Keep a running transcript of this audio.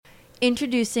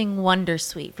Introducing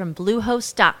Wondersuite from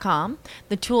Bluehost.com,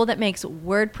 the tool that makes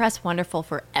WordPress wonderful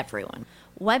for everyone.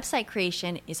 Website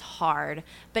creation is hard,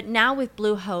 but now with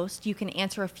Bluehost, you can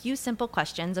answer a few simple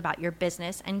questions about your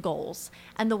business and goals,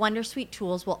 and the Wondersuite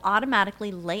tools will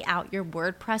automatically lay out your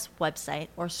WordPress website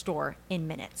or store in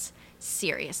minutes.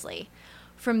 Seriously.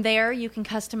 From there, you can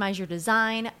customize your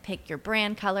design, pick your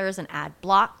brand colors, and add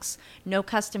blocks. No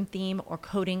custom theme or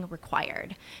coding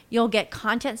required. You'll get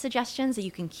content suggestions that you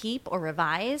can keep or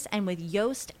revise, and with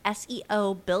Yoast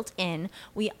SEO built in,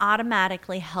 we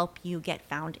automatically help you get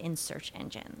found in search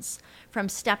engines. From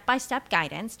step-by-step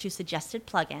guidance to suggested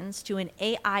plugins to an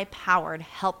AI-powered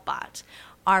help bot,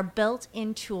 our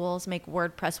built-in tools make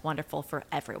WordPress wonderful for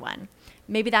everyone.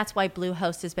 Maybe that's why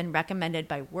Bluehost has been recommended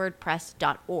by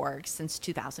WordPress.org since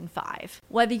 2005.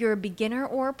 Whether you're a beginner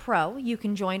or a pro, you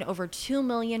can join over 2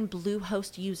 million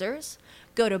Bluehost users.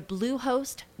 Go to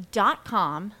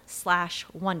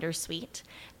bluehost.com/wondersuite.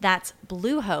 That's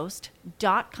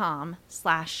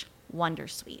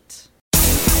bluehost.com/wondersuite.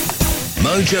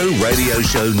 Mojo Radio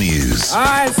Show News.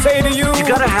 I say to you, you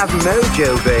gotta have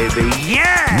Mojo, baby.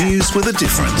 Yeah! News with a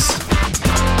difference.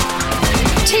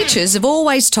 Teachers have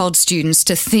always told students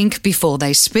to think before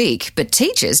they speak, but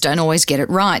teachers don't always get it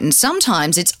right, and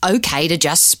sometimes it's okay to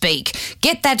just speak.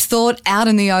 Get that thought out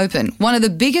in the open. One of the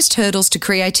biggest hurdles to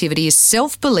creativity is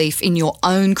self-belief in your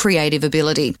own creative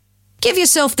ability. Give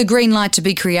yourself the green light to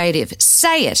be creative.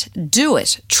 Say it, do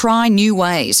it, try new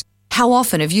ways. How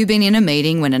often have you been in a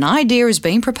meeting when an idea is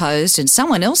being proposed and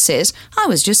someone else says, I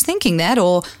was just thinking that,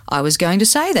 or I was going to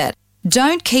say that?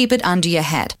 Don't keep it under your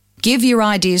hat. Give your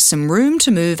ideas some room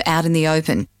to move out in the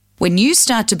open. When you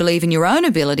start to believe in your own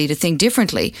ability to think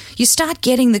differently, you start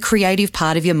getting the creative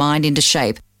part of your mind into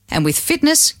shape. And with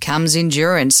fitness comes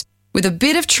endurance. With a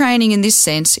bit of training in this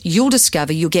sense, you'll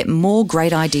discover you'll get more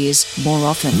great ideas more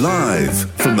often. Live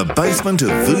from the basement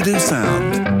of Voodoo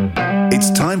Sound,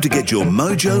 it's time to get your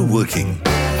mojo working.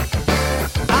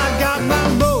 I got my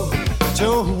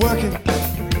mojo working,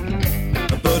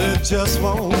 but it just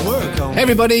won't work on me. Hey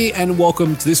everybody, and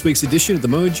welcome to this week's edition of the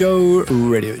Mojo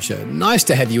Radio Show. Nice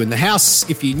to have you in the house.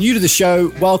 If you're new to the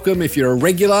show, welcome. If you're a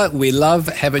regular, we love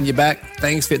having you back.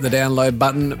 Thanks for hitting the download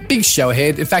button. Big show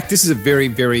ahead. In fact, this is a very,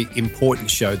 very important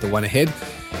show, the one ahead.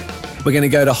 We're going to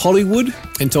go to Hollywood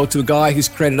and talk to a guy who's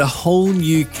created a whole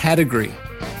new category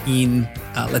in,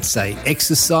 let's say,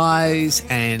 exercise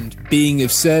and being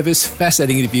of service.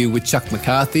 Fascinating interview with Chuck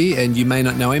McCarthy, and you may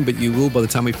not know him, but you will by the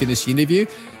time we finish the interview.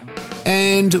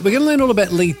 And we're going to learn all about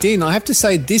LinkedIn. I have to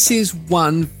say, this is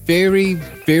one very,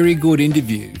 very good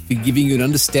interview for giving you an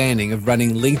understanding of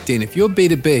running LinkedIn. If you're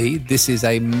B2B, this is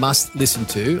a must listen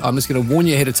to. I'm just going to warn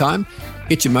you ahead of time.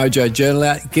 Get your Mojo journal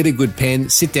out, get a good pen,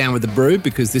 sit down with a brew,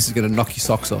 because this is going to knock your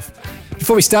socks off.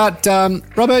 Before we start,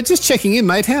 Robbo, just checking in,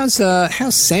 mate. How's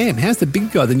Sam? How's the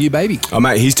big guy, the new baby? Oh,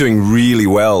 mate, he's doing really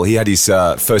well. He had his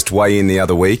first weigh-in the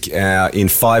other week. In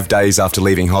 5 days after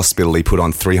leaving hospital, he put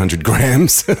on 300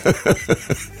 grams.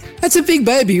 That's a big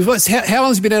baby. How long has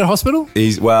he been out of hospital?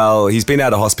 He's been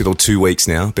out of hospital 2 weeks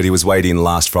now, but he was weighed in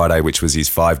last Friday, which was his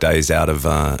 5 days out of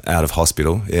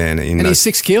hospital. Yeah, and he's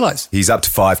 6 kilos. He's up to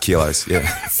 5 kilos. Yeah,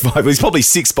 he's probably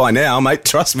 6 by now, mate.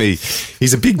 Trust me,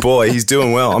 he's a big boy. He's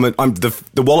doing well.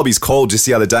 The Wallabies called just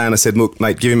the other day, and I said, "Look,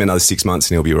 mate, give him another 6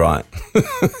 months, and he'll be right."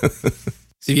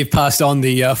 So you've passed on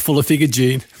the fuller figure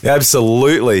gene.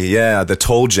 Absolutely, yeah, the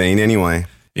tall gene. Anyway.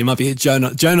 He might be a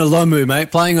Jonah Lomu, mate,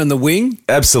 playing on the wing.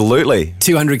 Absolutely.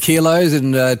 200 kilos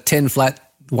and 10 flat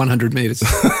 100 metres.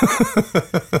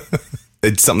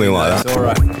 It's something like that. All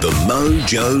right. The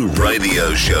Mojo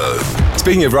Radio Show.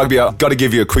 Speaking of rugby, I've got to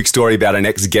give you a quick story about an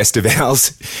ex-guest of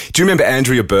ours. Do you remember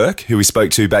Andrea Burke, who we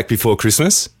spoke to back before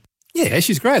Christmas? Yeah,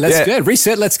 she's great. Let's go.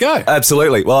 Reset, let's go.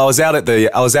 Absolutely. Well, I was out at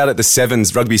the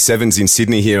sevens, rugby sevens in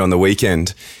Sydney here on the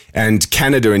weekend, and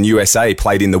Canada and USA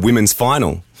played in the women's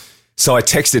final. So I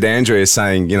texted Andrea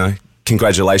saying,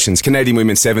 congratulations, Canadian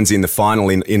Women's Sevens in the final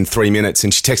in 3 minutes.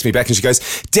 And she texted me back and she goes,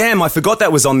 damn, I forgot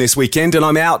that was on this weekend and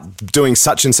I'm out doing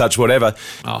such and such, whatever.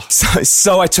 Oh.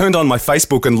 So I turned on my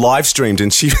Facebook and live streamed,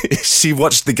 and she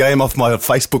watched the game off my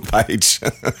Facebook page.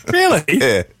 Really?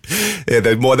 Yeah. Yeah,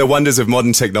 the wonders of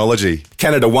modern technology.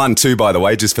 Canada won too, by the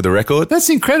way, just for the record. That's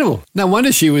incredible. No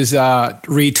wonder she was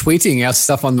retweeting our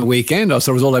stuff on the weekend. I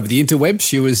saw it was all over the interwebs.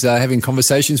 She was having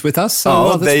conversations with us.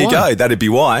 So, there you go. That'd be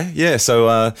why. Yeah,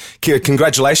 so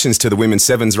congratulations to the Women's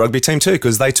Sevens rugby team too,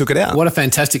 because they took it out. What a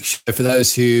fantastic show. For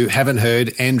those who haven't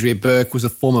heard, Andrea Burke was a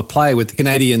former player with the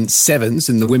Canadian Sevens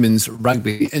in the women's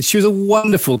rugby, and she was a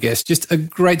wonderful guest, just a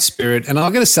great spirit. And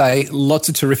I'm going to say lots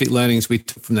of terrific learnings we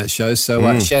took from that show. So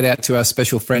shout out to our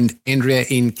special friend Andrea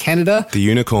in Canada. The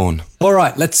unicorn. All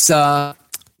right, let's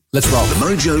Let's roll. The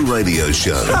Mojo Radio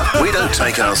Show. We don't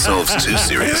take ourselves too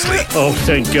seriously. Oh,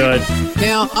 thank God.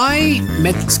 Now, I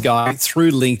met this guy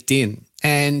through LinkedIn,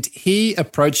 and he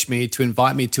approached me to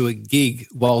invite me to a gig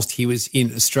whilst he was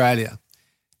in Australia.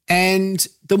 And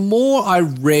the more I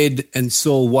read and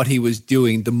saw what he was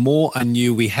doing, the more I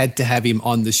knew we had to have him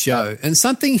on the show. And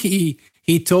something he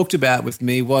talked about with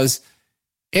me was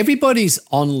everybody's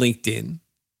on LinkedIn,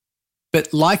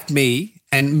 but like me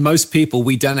and most people,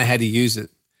 we don't know how to use it.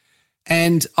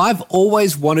 And I've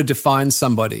always wanted to find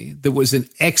somebody that was an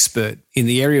expert in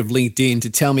the area of LinkedIn to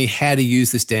tell me how to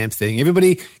use this damn thing.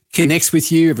 Everybody connects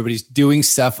with you. Everybody's doing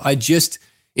stuff.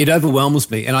 It overwhelms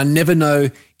me. And I never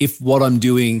know if what I'm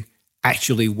doing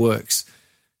actually works.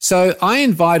 So I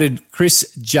invited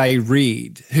Chris J.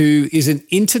 Reed, who is an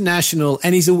international,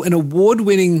 and he's an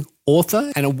award-winning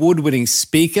author and award-winning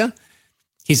speaker.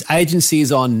 His agency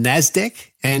is on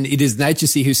NASDAQ, and it is an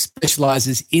agency who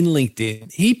specializes in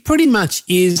LinkedIn. He pretty much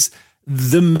is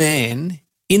the man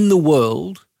in the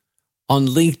world on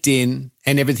LinkedIn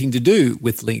and everything to do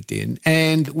with LinkedIn.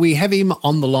 And we have him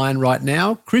on the line right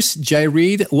now. Chris J.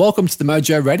 Reed, welcome to the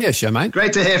Mojo Radio Show, mate.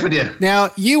 Great to hear from you. Now,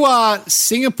 you are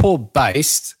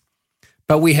Singapore-based,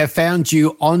 but we have found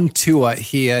you on tour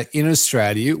here in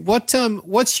Australia.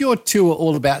 What's your tour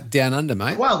all about down under,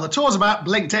 mate? Well, the tour's about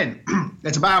LinkedIn.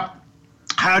 It's about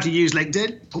how to use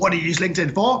LinkedIn, what do you use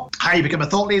LinkedIn for, how you become a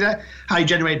thought leader, how you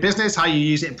generate business, how you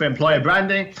use it for employer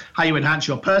branding, how you enhance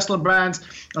your personal brands,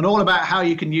 and all about how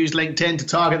you can use LinkedIn to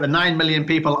target the 9 million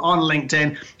people on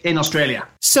LinkedIn in Australia.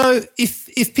 So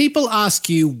if people ask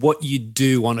you what you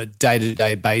do on a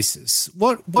day-to-day basis,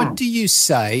 what do you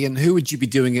say, and who would you be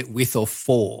doing it with or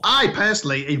for? I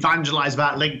personally evangelize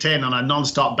about LinkedIn on a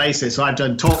non-stop basis. So I've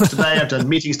done talks today, I've done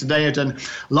meetings today, I've done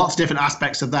lots of different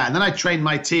aspects of that. And then I train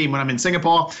my team when I'm in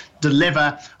Singapore,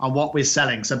 deliver on what we're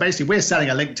selling. So basically we're selling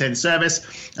a LinkedIn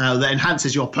service that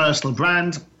enhances your personal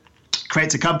brand,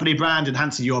 creates a company brand,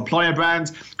 enhances your employer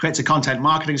brand, creates a content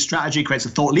marketing strategy, creates a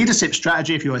thought leadership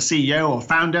strategy if you're a CEO or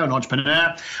founder, an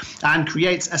entrepreneur, and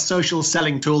creates a social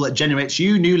selling tool that generates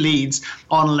you new leads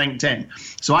on LinkedIn.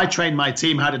 So I train my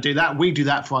team how to do that. We do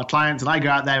that for our clients, and I go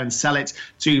out there and sell it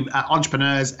to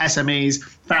entrepreneurs, SMEs,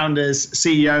 founders,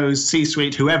 CEOs,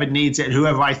 C-suite, whoever needs it,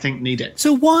 whoever I think need it.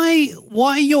 So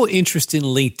why your interest in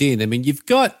LinkedIn? I mean,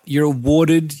 you're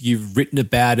awarded, you've written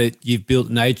about it, you've built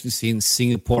an agency in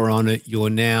Singapore on it,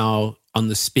 you're now on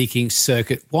the speaking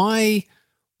circuit. Why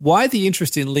the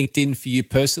interest in LinkedIn for you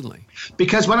personally?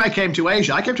 Because when I came to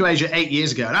Asia 8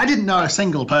 years ago, and I didn't know a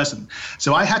single person.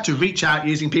 So I had to reach out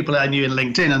using people that I knew in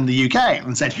LinkedIn in the UK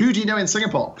and said, who do you know in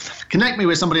Singapore? Connect me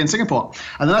with somebody in Singapore.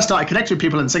 And then I started connecting with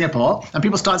people in Singapore, and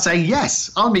people started saying, yes,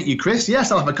 I'll meet you, Chris.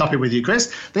 Yes, I'll have a coffee with you,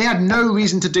 Chris. They had no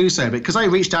reason to do so, but because I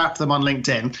reached out to them on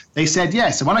LinkedIn, they said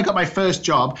yes. And when I got my first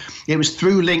job, it was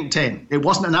through LinkedIn. It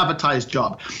wasn't an advertised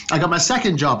job. I got my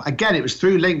second job. Again, it was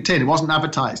through LinkedIn. It wasn't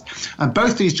advertised. And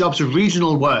both these jobs were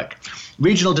regional work,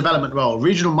 regional development role,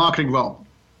 regional marketing role.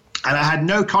 And I had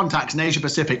no contacts in Asia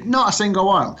Pacific, not a single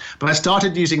one. But I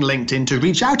started using LinkedIn to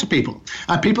reach out to people.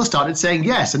 And people started saying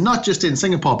yes, and not just in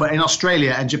Singapore, but in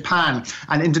Australia and Japan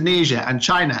and Indonesia and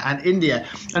China and India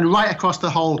and right across the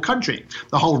whole country,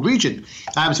 the whole region.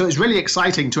 So it's really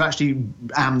exciting to actually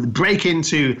break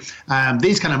into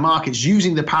these kind of markets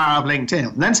using the power of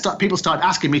LinkedIn. And then people start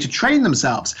asking me to train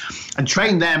themselves and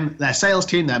train them, their sales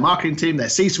team, their marketing team, their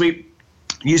C-suite,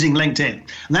 using LinkedIn.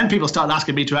 And then people started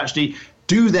asking me to actually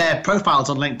do their profiles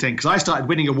on LinkedIn, because I started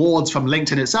winning awards from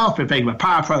LinkedIn itself for being a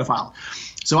power profile.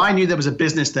 So I knew there was a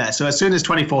business there. So as soon as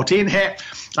 2014 hit,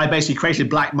 I basically created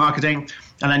Black Marketing,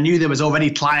 and I knew there was already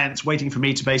clients waiting for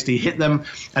me to basically hit them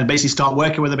and basically start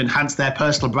working with them, enhance their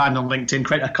personal brand on LinkedIn,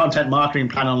 create a content marketing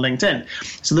plan on LinkedIn.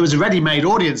 So there was a ready-made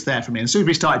audience there for me. And as soon as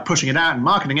we started pushing it out and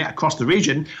marketing it across the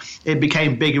region, it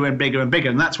became bigger and bigger and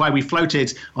bigger. And that's why we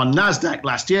floated on NASDAQ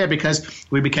last year, because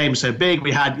we became so big.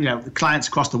 We had clients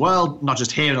across the world, not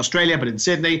just here in Australia, but in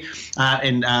Sydney,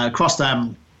 across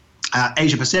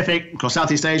Asia Pacific, across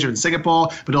Southeast Asia and Singapore,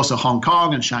 but also Hong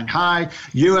Kong and Shanghai,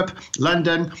 Europe,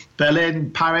 London,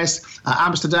 Berlin, Paris,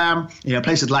 Amsterdam,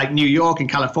 places like New York and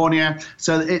California.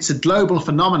 So it's a global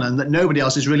phenomenon that nobody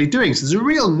else is really doing. So there's a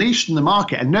real niche in the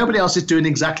market, and nobody else is doing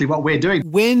exactly what we're doing.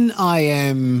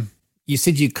 You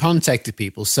said you contacted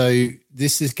people. So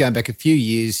this is going back a few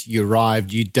years. You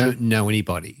arrived, you don't know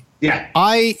anybody. Yeah.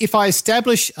 If I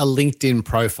establish a LinkedIn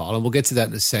profile, and we'll get to that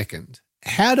in a second,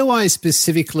 how do I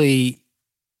specifically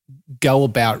go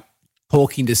about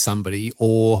talking to somebody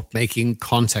or making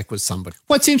contact with somebody?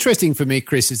 What's interesting for me,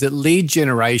 Chris, is that lead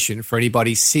generation for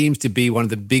anybody seems to be one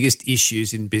of the biggest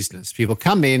issues in business. People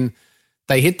come in,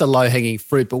 they hit the low-hanging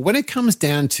fruit, but when it comes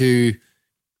down to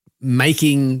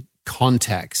making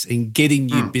contacts and getting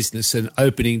new business and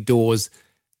opening doors,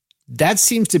 that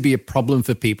seems to be a problem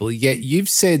for people. Yet you've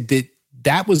said that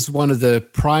that was one of the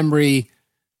primary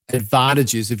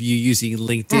advantages of you using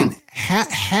LinkedIn.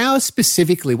 How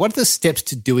specifically, what are the steps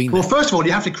to doing that? Well, first of all,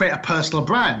 you have to create a personal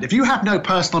brand. If you have no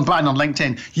personal brand on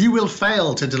LinkedIn, you will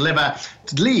fail to deliver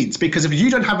leads, because if you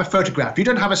don't have a photograph, you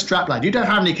don't have a strapline, you don't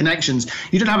have any connections,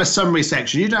 you don't have a summary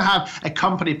section, you don't have a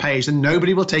company page, then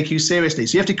nobody will take you seriously.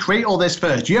 So you have to create all this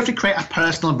first. You have to create a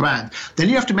personal brand. Then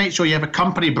you have to make sure you have a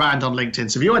company brand on LinkedIn.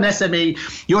 So if you're an SME,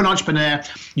 you're an entrepreneur,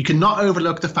 you cannot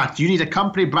overlook the fact you need a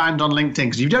company brand on LinkedIn,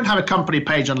 because if you don't have a company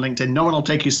page on LinkedIn, no one will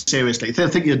take you seriously. They'll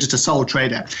think you're just a sole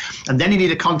trader. And then you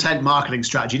need a content marketing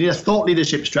strategy. You need a thought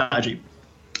leadership strategy.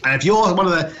 And if you're one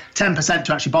of the 10%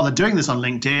 to actually bother doing this on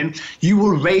LinkedIn, you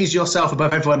will raise yourself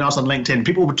above everyone else on LinkedIn.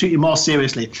 People will treat you more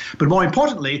seriously. But more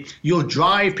importantly, you'll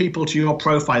drive people to your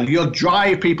profile. You'll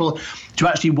drive people to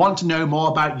actually want to know more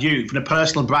about you from a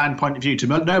personal brand point of view, to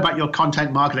know about your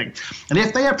content marketing. And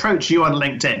if they approach you on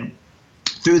LinkedIn,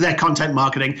 through their content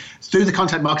marketing, through the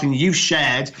content marketing you've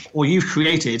shared or you've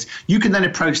created, you can then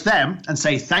approach them and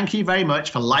say, thank you very much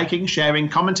for liking, sharing,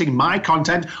 commenting my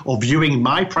content or viewing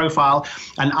my profile.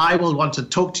 And I will want to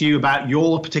talk to you about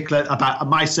about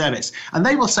my service. And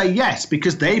they will say yes,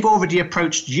 because they've already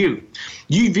approached you.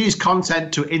 You've used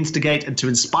content to instigate and to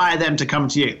inspire them to come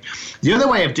to you. The other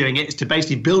way of doing it is to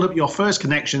basically build up your first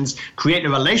connections, create a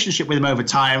relationship with them over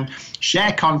time,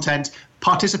 share content,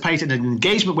 participate in an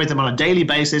engagement with them on a daily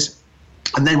basis.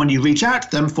 And then when you reach out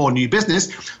to them for new business,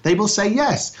 they will say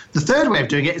yes. The third way of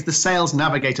doing it is the Sales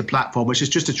Navigator platform, which is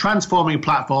just a transforming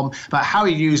platform about how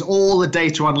you use all the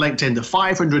data on LinkedIn, the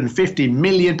 550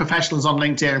 million professionals on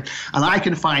LinkedIn. And I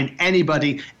can find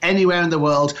anybody anywhere in the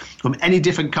world from any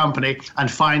different company and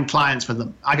find clients for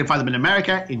them. I can find them in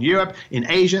America, in Europe, in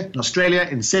Asia, in Australia,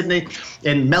 in Sydney,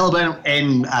 in Melbourne,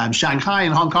 in Shanghai,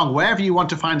 in Hong Kong. Wherever you want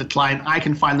to find a client, I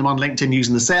can find them on LinkedIn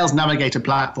using the Sales Navigator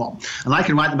platform. And I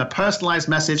can write them a personalized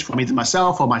message from either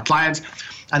myself or my clients,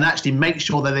 and actually make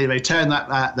sure that they return that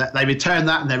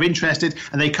and they're interested,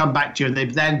 and they come back to you, and they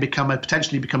then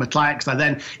potentially become a client,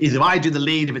 because either I do the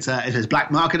lead if it's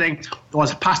black marketing, or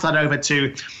I pass that over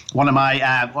to one of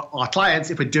our clients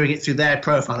if we're doing it through their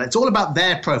profile. It's all about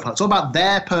their profile. It's all about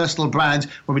their personal brand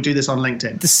when we do this on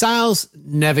LinkedIn. The Sales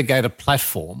Navigator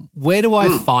platform, where do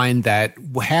I find that?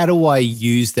 How do I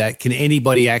use that? Can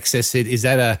anybody access it? Is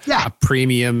that a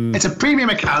premium? It's a premium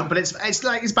account, but it's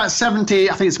about 70,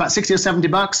 I think it's about 60 or 70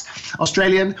 bucks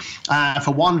Australian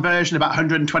for one version, about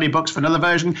 120 bucks for another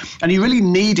version. And you really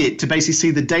need it to basically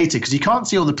see the data, because you can't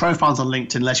see all the profiles on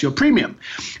LinkedIn unless you're premium.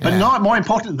 But not more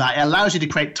important than that, it allows you to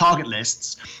create target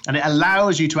lists, and it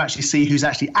allows you to actually see who's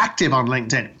actually active on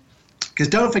LinkedIn. Because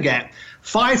don't forget,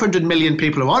 500 million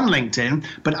people are on LinkedIn,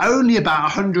 but only about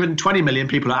 120 million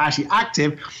people are actually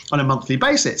active on a monthly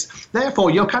basis.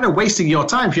 Therefore, you're kind of wasting your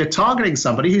time if you're targeting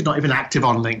somebody who's not even active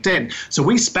on LinkedIn. So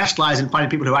we specialize in finding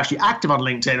people who are actually active on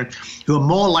LinkedIn, who are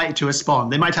more likely to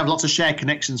respond. They might have lots of shared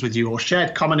connections with you, or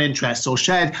shared common interests, or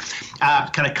shared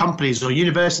kind of companies or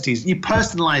universities. You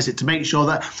personalize it to make sure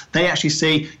that they actually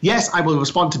see, yes, I will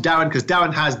respond to Darren because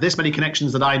Darren has this many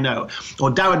connections that I know,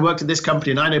 or Darren worked at this company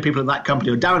and I know people at that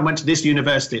company, or Darren went to this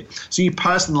university. So you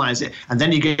personalize it, and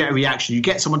then you get a reaction. You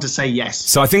get someone to say yes.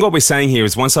 So I think what we're saying here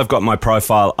is, once I've got my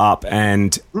profile up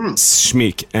and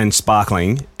schmick and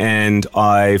sparkling, and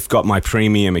I've got my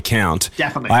premium account,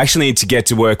 definitely, I actually need to get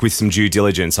to work with some due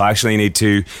diligence. I actually need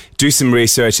to do some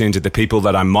research into the people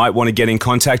that I might want to get in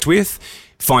contact with,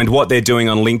 find what they're doing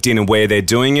on LinkedIn and where they're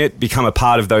doing it, become a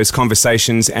part of those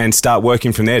conversations, and start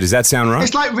working from there. Does that sound right?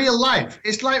 It's like real life.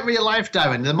 It's like real life,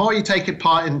 Darren. The more you take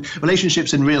part in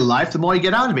relationships in real life, the more you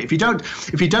get out of it. If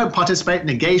you don't participate and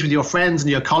engage with your friends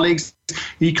and your colleagues,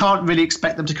 you can't really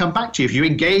expect them to come back to you. If you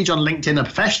engage on LinkedIn on a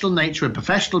professional nature, a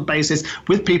professional basis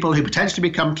with people who potentially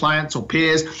become clients or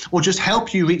peers, or just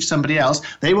help you reach somebody else,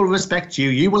 they will respect you.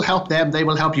 You will help them. They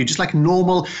will help you. Just like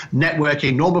normal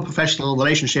networking, normal professional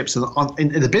relationships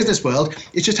in the business world,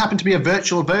 it just happened to be a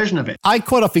virtual version of it. I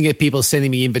quite often get people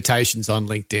sending me invitations on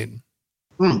LinkedIn.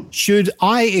 Should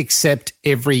I accept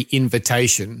every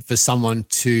invitation for someone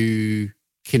to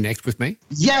connect with me?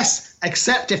 Yes,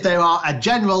 except if they are a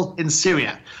general in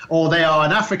Syria, or they are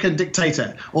an African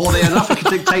dictator, or they are an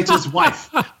African dictator's wife,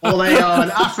 or they are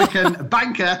an African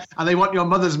banker and they want your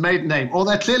mother's maiden name, or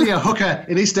they're clearly a hooker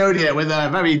in Estonia with a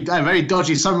very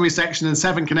dodgy summary section and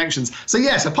 7 connections. So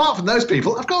yes, apart from those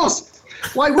people, of course.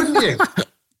 Why wouldn't you?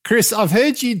 Chris, I've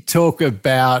heard you talk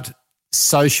about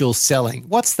social selling.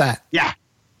 What's that? Yeah.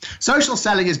 Social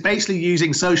selling is basically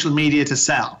using social media to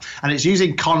sell, and it's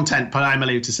using content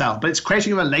primarily to sell, but it's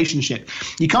creating a relationship.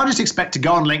 You can't just expect to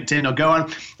go on LinkedIn or go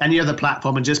on any other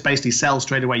platform and just basically sell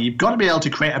straight away. You've got to be able to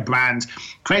create a brand,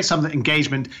 create some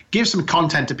engagement, give some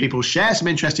content to people, share some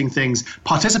interesting things,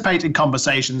 participate in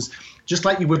conversations, just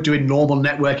like you would do in normal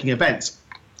networking events.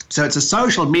 So it's a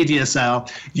social media sell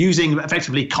using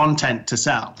effectively content to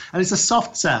sell. And it's a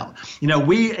soft sell.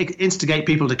 We instigate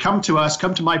people to come to us,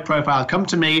 come to my profile, come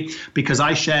to me because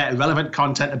I share relevant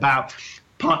content about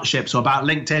partnerships or about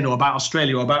LinkedIn or about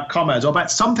Australia or about commerce or about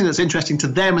something that's interesting to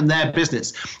them and their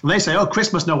business. And they say, oh,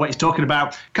 Chris must know what he's talking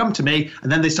about. Come to me.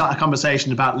 And then they start a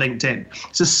conversation about LinkedIn.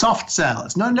 It's a soft sell.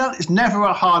 It's never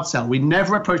a hard sell. We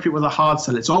never approach people with a hard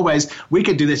sell. It's always, we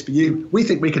can do this for you. We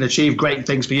think we can achieve great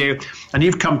things for you. And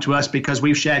you've come to us because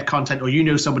we've shared content, or you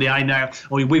know somebody I know,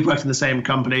 or we've worked in the same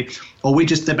company, or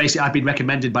I've been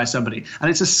recommended by somebody. And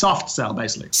it's a soft sell,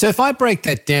 basically. So if I break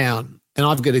that down, and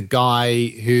I've got a guy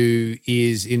who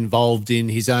is involved in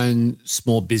his own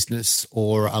small business,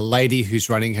 or a lady who's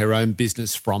running her own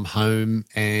business from home,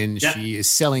 and she is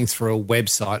selling through a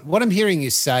website. What I'm hearing you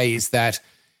say is that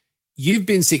you've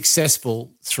been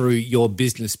successful through your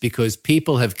business because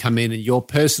people have come in and your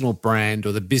personal brand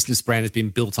or the business brand has been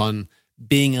built on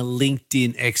being a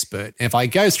LinkedIn expert. And if I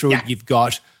go through it, you've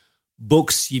got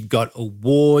books, you've got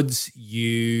awards,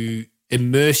 you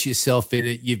immerse yourself in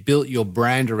it, you've built your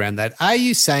brand around that. Are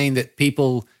you saying that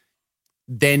people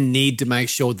then need to make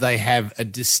sure they have a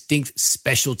distinct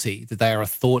specialty that they are a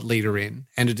thought leader in,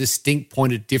 and a distinct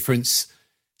point of difference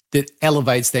that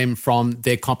elevates them from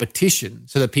their competition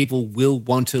so that people will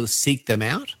want to seek them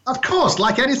out? Of course,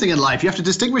 like anything in life, you have to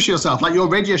distinguish yourself. Like your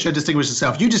radio show distinguishes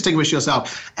itself. You distinguish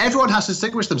yourself. Everyone has to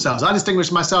distinguish themselves. I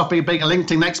distinguish myself being a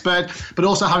LinkedIn expert, but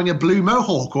also having a blue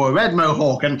mohawk or a red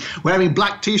mohawk and wearing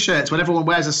black T-shirts when everyone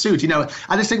wears a suit.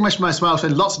 I distinguish myself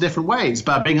in lots of different ways,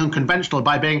 by being unconventional,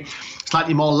 by being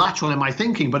slightly more lateral in my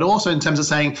thinking, but also in terms of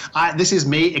saying, this is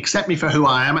me, accept me for who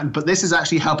I am, but this is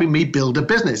actually helping me build a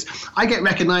business. I get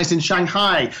recognized in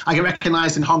Shanghai, I get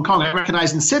recognized in Hong Kong, I get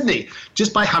recognized in Sydney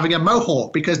just by having a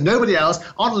mohawk, because nobody else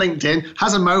on LinkedIn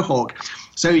has a mohawk.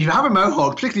 So if you have a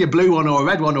mohawk, particularly a blue one or a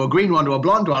red one or a green one or a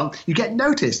blonde one, you get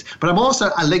noticed. But I'm also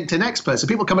a LinkedIn expert. So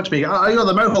people come up to me, oh, you're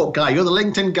the mohawk guy, you're the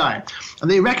LinkedIn guy. And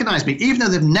they recognize me, even though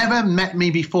they've never met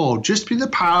me before, just through the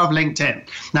power of LinkedIn.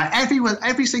 Now,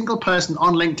 every single person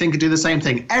on LinkedIn can do the same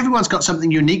thing. Everyone's got something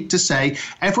unique to say.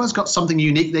 Everyone's got something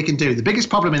unique they can do. The biggest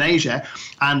problem in Asia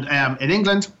and in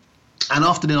England, and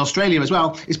often in Australia as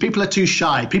well, is people are too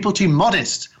shy, people too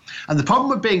modest. And the problem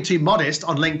with being too modest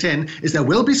on LinkedIn is there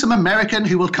will be some American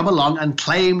who will come along and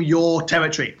claim your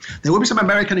territory. There will be some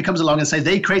American who comes along and say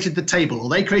they created the table or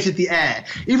they created the air.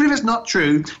 Even if it's not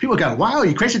true, people go, wow,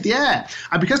 you created the air.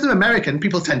 And because they're American,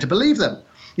 people tend to believe them.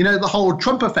 The whole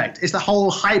Trump effect is the whole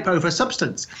hype over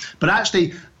substance. But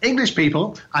actually, English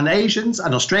people and Asians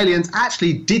and Australians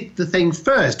actually did the thing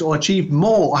first, or achieved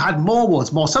more, or had more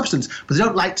words, more substance, but they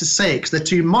don't like to say it because they're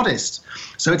too modest.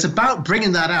 So it's about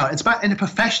bringing that out. It's about in a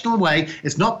professional way.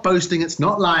 It's not boasting. It's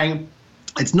not lying.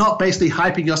 It's not basically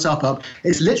hyping yourself up.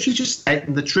 It's literally just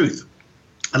saying the truth.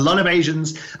 A lot of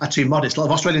Asians are too modest. A lot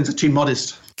of Australians are too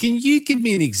modest. Can you give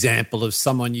me an example of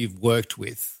someone you've worked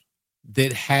with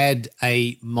that had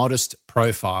a modest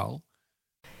profile?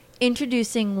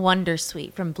 Introducing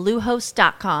Wondersuite from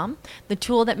Bluehost.com, the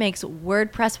tool that makes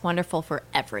WordPress wonderful for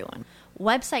everyone.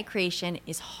 Website creation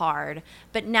is hard,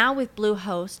 but now with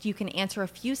Bluehost, you can answer a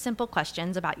few simple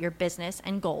questions about your business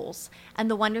and goals, and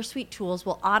the Wondersuite tools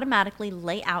will automatically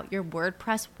lay out your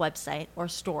WordPress website or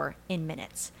store in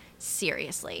minutes.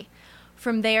 Seriously.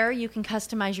 From there, you can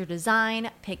customize your design,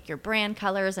 pick your brand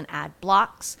colors, and add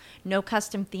blocks. No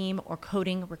custom theme or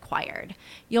coding required.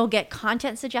 You'll get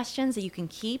content suggestions that you can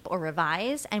keep or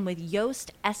revise, and with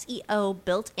Yoast SEO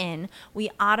built in,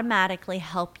 we automatically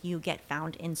help you get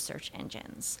found in search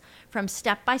engines. From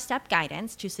step-by-step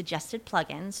guidance to suggested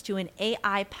plugins to an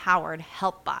AI-powered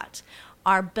help bot,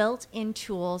 our built-in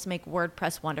tools make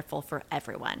WordPress wonderful for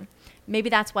everyone. Maybe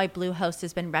that's why Bluehost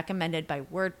has been recommended by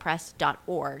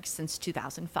WordPress.org since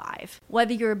 2005.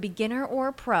 Whether you're a beginner or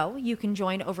a pro, you can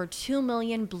join over 2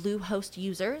 million Bluehost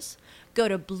users. Go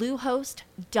to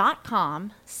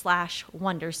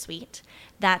bluehost.com/wondersuite.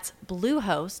 That's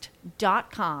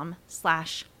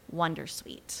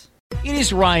bluehost.com/wondersuite. It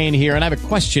is Ryan here, and I have a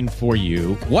question for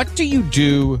you. What do you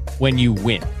do when you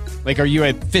win? Like, are you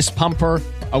a fist pumper?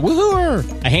 A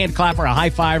woohooer, a hand clapper, a high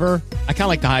fiver. I kind of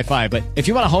like the high five, but if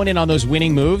you want to hone in on those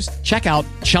winning moves, check out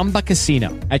Chumba Casino.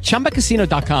 At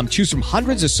ChumbaCasino.com, choose from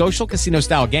hundreds of social casino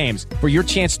style games for your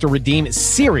chance to redeem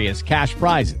serious cash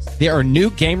prizes. There are new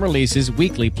game releases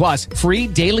weekly, plus free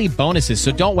daily bonuses.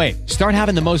 So don't wait. Start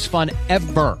having the most fun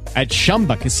ever at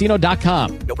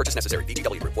ChumbaCasino.com. No purchase necessary.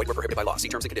 VGW. Void where prohibited by law. See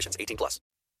terms and conditions. 18+.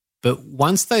 But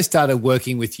once they started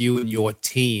working with you and your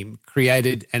team,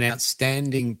 created an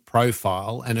outstanding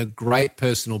profile and a great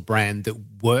personal brand that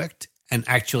worked and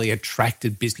actually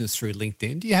attracted business through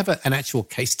LinkedIn. Do you have an actual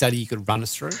case study you could run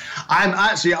us through? I'm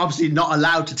actually obviously not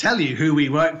allowed to tell you who we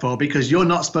work for because you're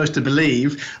not supposed to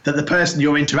believe that the person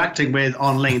you're interacting with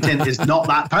on LinkedIn is not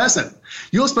that person.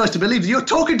 You're supposed to believe that you're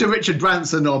talking to Richard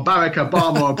Branson or Barack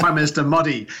Obama or Prime Minister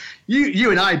Modi.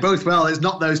 You and I both, well, it's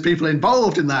not those people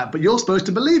involved in that, but you're supposed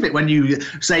to believe it when you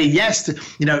say yes to,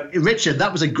 Richard,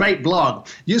 that was a great blog.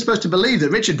 You're supposed to believe that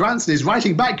Richard Branson is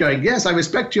writing back going, yes, I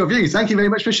respect your view. Thank you very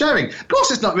much for sharing. Of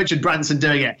course, it's not Richard Branson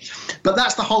doing it. But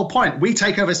that's the whole point. We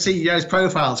take over CEOs'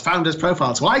 profiles, founders'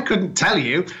 profiles. So I couldn't tell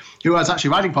you who I was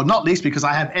actually writing for, not least because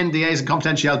I have NDAs and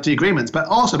confidentiality agreements, but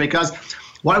also because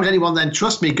why would anyone then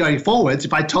trust me going forwards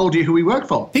if I told you who we work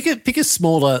for? Pick a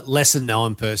smaller, lesser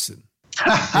known person.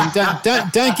 And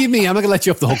don't give me. I'm not going to let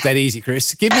you off the hook that easy,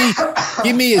 Chris. Give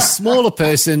me a smaller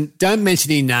person. Don't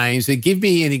mention any names, but give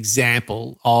me an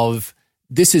example of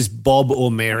this is Bob or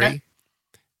Mary. Okay.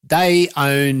 They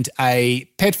owned a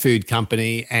pet food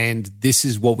company, and this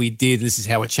is what we did. This is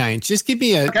how it changed. Just give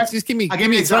me a. Okay. Just give me. I'll give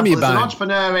me an example. There's an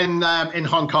entrepreneur in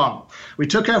Hong Kong. We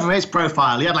took over his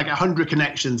profile. He had like 100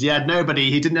 connections. He had nobody.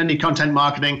 He didn't know any content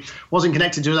marketing. Wasn't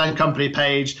connected to his own company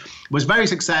page. Was very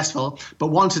successful, but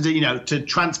wanted to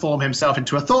transform himself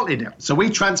into a thought leader. So we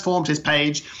transformed his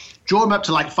page, drew him up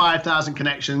to like 5,000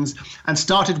 connections, and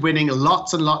started winning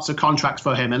lots and lots of contracts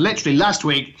for him. And literally last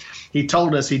week, he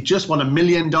told us he just won $1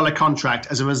 million contract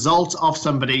as a result of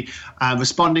somebody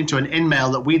responding to an email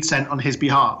that we'd sent on his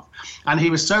behalf. And he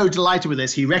was so delighted with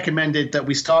this, he recommended that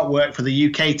we start work for the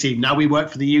UK team. Now we work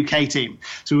for the UK team.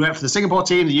 So we work for the Singapore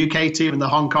team, the UK team, and the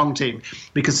Hong Kong team,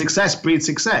 because success breeds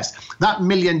success. That $1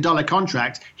 million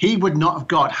contract he would not have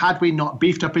got had we not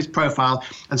beefed up his profile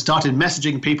and started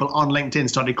messaging people on LinkedIn,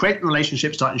 started creating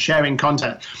relationships, started sharing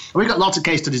content. And we've got lots of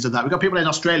case studies of that. We've got people in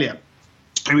Australia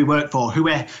who we work for, who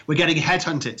we're getting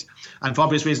headhunted. And for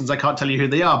obvious reasons, I can't tell you who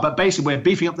they are. But basically, we're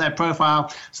beefing up their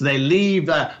profile. So they leave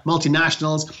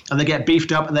multinationals and they get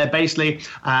beefed up. And they're basically,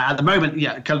 at the moment,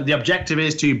 kind of the objective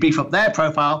is to beef up their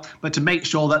profile, but to make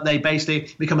sure that they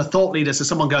basically become a thought leader. So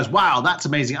someone goes, wow, that's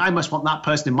amazing. I must want that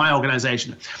person in my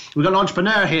organization. We've got an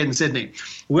entrepreneur here in Sydney,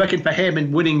 working for him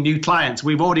and winning new clients.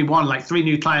 We've already won like 3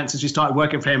 new clients since we started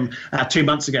working for him 2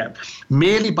 months ago,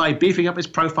 merely by beefing up his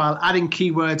profile, adding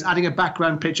keywords, adding a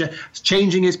background picture,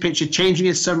 changing his picture, changing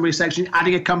his summary section,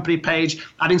 adding a company page,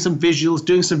 adding some visuals,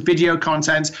 doing some video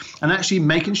content, and actually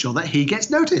making sure that he gets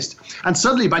noticed. And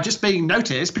suddenly, by just being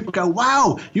noticed, people go,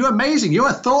 wow, you're amazing. You're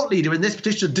a thought leader in this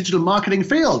particular digital marketing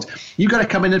field. You've got to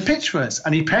come in and pitch for us.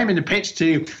 And he came in and pitched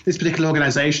to this particular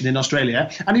organization in Australia,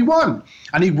 and he won.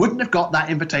 And he wouldn't have got that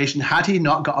invitation had he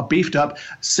not got a beefed up,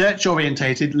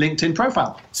 search-orientated LinkedIn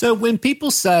profile. So when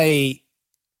people say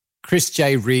Chris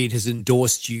J. Reid has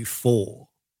endorsed you for,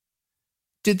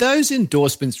 did those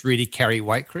endorsements really carry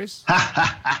weight, Chris?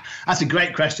 That's a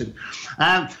great question.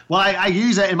 Well, I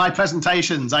use it in my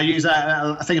presentations. I use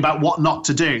a thing about what not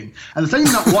to do. And the thing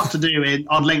not what to do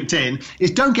on LinkedIn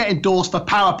is don't get endorsed for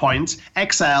PowerPoint,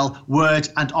 Excel, Word,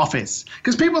 and Office.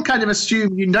 Because people kind of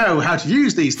assume you know how to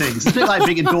use these things. It's a bit like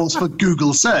being endorsed for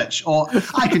Google search, or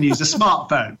I can use a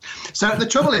smartphone. So the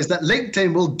trouble is that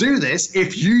LinkedIn will do this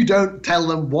if you don't tell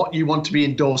them what you want to be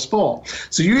endorsed for.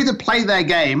 So you either play their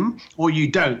game or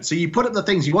you don't. So you put up the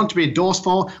things you want to be endorsed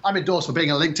for. I'm endorsed for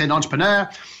being a LinkedIn entrepreneur,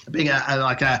 being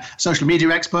a social media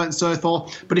expert and so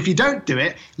forth. But if you don't do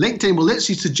it, LinkedIn will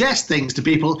literally suggest things to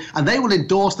people and they will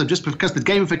endorse them just because the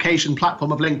gamification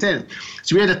platform of LinkedIn.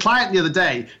 So we had a client the other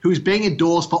day who was being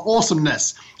endorsed for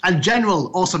awesomeness and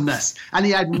general awesomeness. And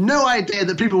he had no idea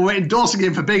that people were endorsing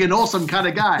him for being an awesome kind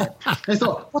of guy. They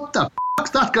thought, what the fuck's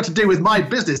that got to do with my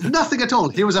business? Nothing at all.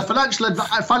 He was a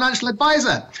financial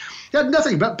advisor. He had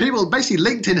nothing, but people, basically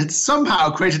LinkedIn had somehow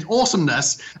created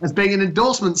awesomeness as being an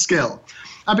endorsement skill.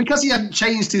 And because he hadn't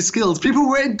changed his skills, people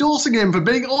were endorsing him for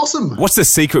being awesome. What's the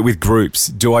secret with groups?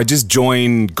 Do I just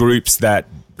join groups that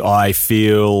I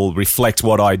feel reflect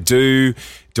what I do?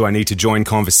 Do I need to join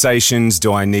conversations?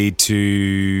 Do I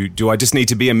just need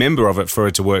to be a member of it for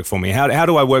it to work for me? How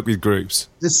do I work with groups?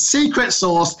 The secret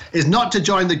sauce is not to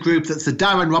join the group that's the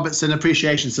Darren Robertson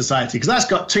Appreciation Society, because that's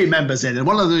got 2 members in, and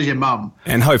one of them is your mum.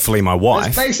 And hopefully my wife.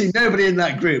 There's basically nobody in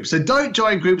that group. So don't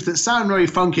join groups that sound very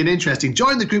funky and interesting.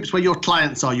 Join the groups where your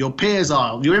clients are, your peers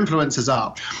are, your influencers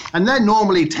are. And they're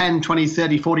normally 10, 20,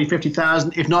 30, 40,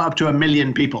 50,000, if not up to 1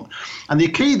 million people. And the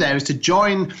key there is to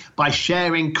join by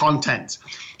sharing content.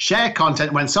 Share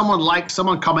content. When someone likes,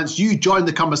 someone comments, you join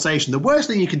the conversation. The worst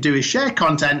thing you can do is share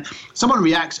content, someone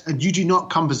reacts, and you do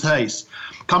not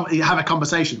have a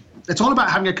conversation. It's all about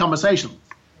having a conversation.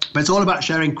 But it's all about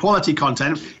sharing quality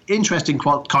content, interesting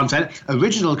content,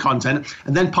 original content,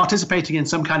 and then participating in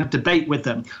some kind of debate with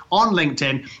them on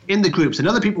LinkedIn, in the groups. And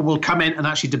other people will come in and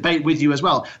actually debate with you as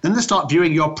well. Then they start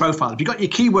viewing your profile. If you've got your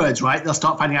keywords right, they'll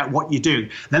start finding out what you do.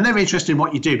 Then they're interested in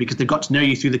what you do because they've got to know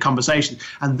you through the conversation.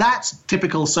 And that's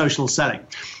typical social selling.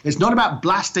 It's not about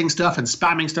blasting stuff and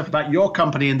spamming stuff about your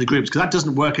company in the groups, because that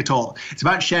doesn't work at all. It's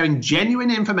about sharing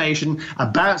genuine information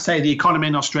about, say, the economy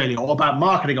in Australia, or about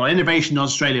marketing or innovation in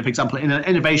Australia, for example, in an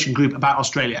innovation group about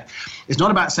Australia. It's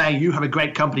not about saying you have a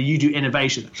great company, you do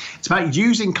innovation. It's about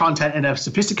using content in a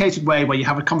sophisticated way where you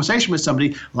have a conversation with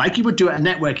somebody like you would do at a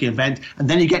networking event, and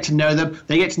then you get to know them,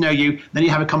 they get to know you, then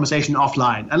you have a conversation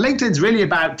offline. And LinkedIn's really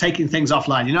about taking things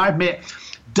offline. You know, I've met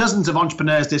dozens of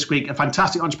entrepreneurs this week,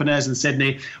 fantastic entrepreneurs in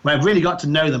Sydney, where I've really got to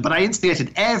know them. But I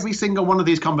instigated every single one of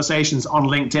these conversations on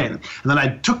LinkedIn. And then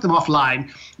I took them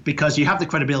offline, because you have the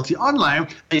credibility online.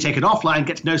 You take it offline,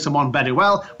 get to know someone better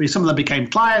well. Some of them became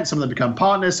clients, some of them become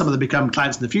partners, some of them become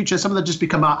clients in the future, some of them just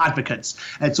become our advocates.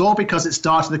 It's all because it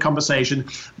started the conversation,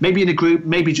 maybe in a group,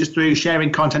 maybe just through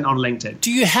sharing content on LinkedIn.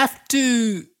 Do you have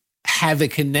to have a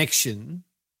connection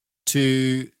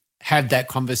to have that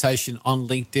conversation on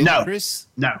LinkedIn, Chris?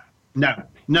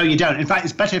 No, you don't. In fact,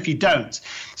 it's better if you don't.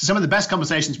 So some of the best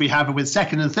conversations we have are with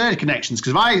second and third connections,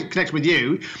 because if I connect with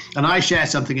you and I share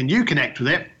something and you connect with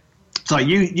it, so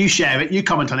you share it, you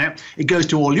comment on it, it goes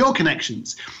to all your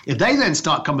connections. If they then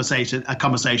start a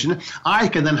conversation, I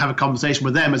can then have a conversation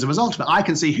with them as a result of it. I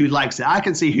can see who likes it. I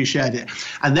can see who shared it.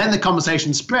 And then the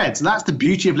conversation spreads. And that's the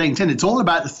beauty of LinkedIn. It's all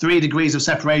about the 3 degrees of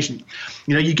separation.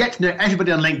 You know, you get to know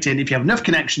everybody on LinkedIn. If you have enough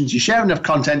connections, you share enough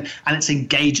content, and it's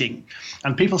engaging.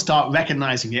 And people start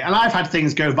recognizing it. And I've had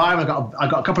things go viral. I've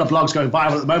got a couple of blogs going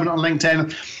viral at the moment on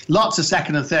LinkedIn. Lots of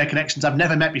second and third connections I've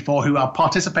never met before who are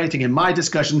participating in my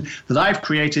discussion that I've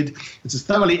created. It's a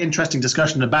thoroughly interesting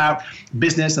discussion about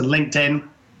business and LinkedIn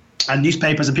and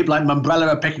newspapers, and people like Umbrella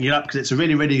are picking it up because it's a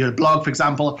really, really good blog, for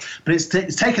example. But it's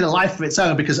taken a life of its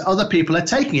own because other people are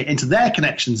taking it into their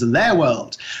connections and their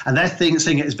world, and they're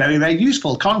seeing it as very, very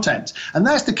useful content. And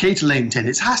that's the key to LinkedIn.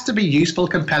 It has to be useful,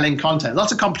 compelling content.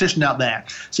 Lots of competition out there.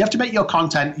 So you have to make your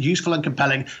content useful and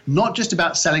compelling, not just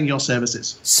about selling your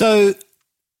services. So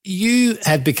you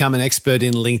have become an expert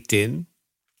in LinkedIn.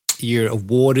 You're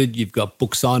awarded, you've got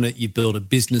books on it, you build a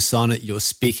business on it, you're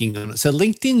speaking on it. So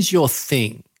LinkedIn's your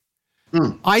thing.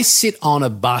 I sit on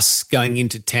a bus going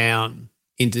into town,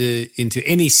 into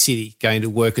any city, going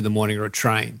to work in the morning or a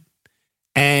train,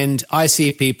 and I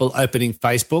see people opening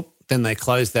Facebook, then they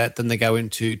close that, then they go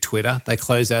into Twitter, they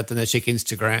close that, then they check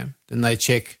Instagram, then they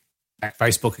check back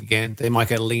Facebook again, they might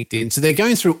go to LinkedIn. So they're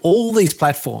going through all these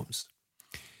platforms.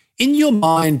 In your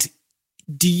mind,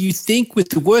 do you think with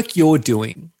the work you're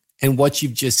doing and what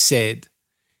you've just said,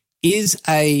 is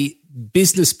a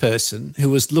business person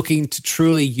who is looking to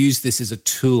truly use this as a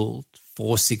tool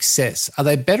for success, are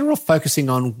they better off focusing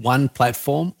on one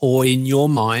platform, or in your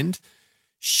mind,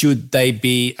 should they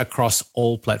be across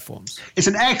all platforms? It's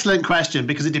an excellent question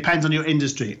because it depends on your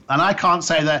industry. And I can't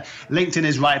say that LinkedIn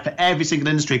is right for every single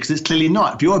industry because it's clearly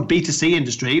not. If you're a B2C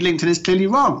industry, LinkedIn is clearly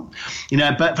wrong. You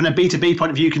know, but from a B2B point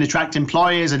of view, you can attract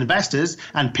employers and investors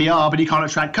and PR, but you can't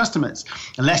attract customers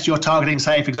unless you're targeting,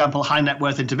 say, for example, high net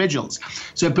worth individuals.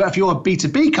 So, but if you're a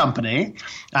B2B company,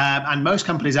 and most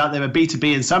companies out there are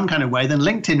B2B in some kind of way, then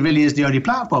LinkedIn really is the only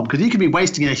platform, because you could be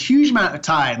wasting a huge amount of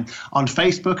time on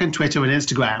Facebook and Twitter and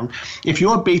Instagram. If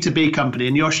you're a B2B company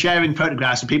and you're sharing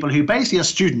photographs of people who basically are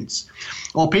students,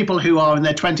 or people who are in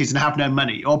their 20s and have no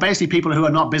money, or basically people who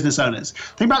are not business owners. The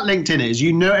thing about LinkedIn is,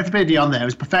 you know, everybody on there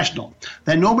is professional.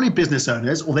 They're normally business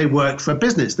owners, or they work for a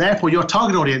business. Therefore, your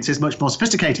target audience is much more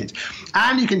sophisticated,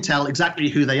 and you can tell exactly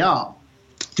who they are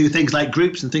through things like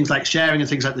groups and things like sharing and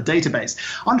things like the database.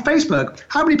 On Facebook,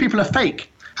 how many people are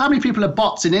fake? How many people are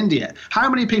bots in India? How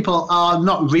many people are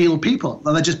not real people?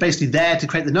 And they're just basically there to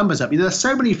create the numbers up. There's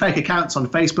so many fake accounts on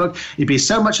Facebook. You'd be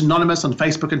so much anonymous on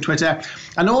Facebook and Twitter.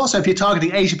 And also, if you're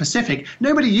targeting Asia Pacific,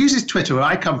 nobody uses Twitter where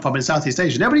I come from in Southeast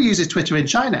Asia. Nobody uses Twitter in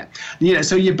China.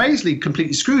 So you're basically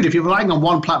completely screwed if you're relying on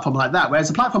one platform like that, whereas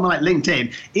a platform like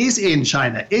LinkedIn is in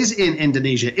China, is in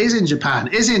Indonesia, is in Japan,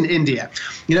 is in India.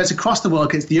 It's across the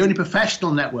world. It's the only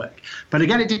professional network. But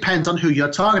again, it depends on who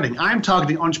you're targeting. I'm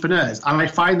targeting entrepreneurs, and I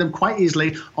find them quite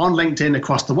easily on LinkedIn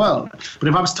across the world. But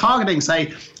if I was targeting,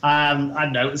 say, I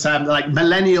don't know, like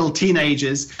millennial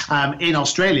teenagers in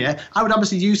Australia, I would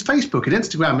obviously use Facebook and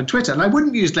Instagram and Twitter, and I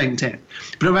wouldn't use LinkedIn.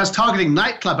 But if I was targeting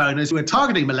nightclub owners who are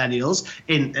targeting millennials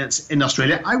in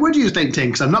Australia, I would use LinkedIn,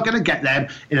 because I'm not going to get them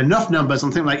in enough numbers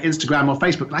on things like Instagram or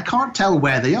Facebook. And I can't tell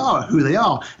where they are, who they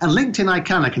are. And LinkedIn,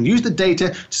 I can use the data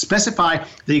to specify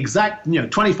the exact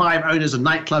 25 owners of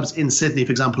nightclubs in Sydney,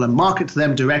 for example, and market to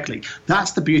them directly.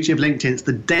 That's the beauty of LinkedIn. It's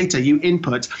the data you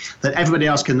input that everybody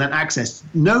else can then access.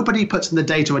 Nobody puts in the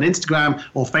data on Instagram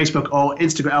or Facebook or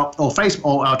Facebook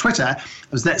or Twitter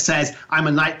that says I'm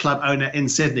a nightclub owner in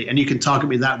Sydney and you can target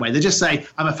me that way. They just say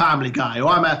I'm a family guy or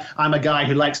I'm a guy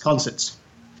who likes concerts.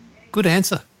 Good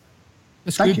answer.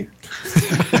 That's Thank good. you.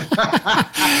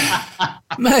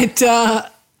 Mate,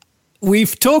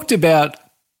 we've talked about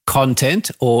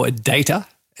content or data,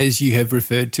 as you have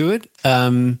referred to it.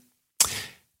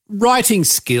 Writing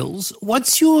skills.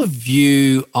 What's your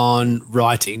view on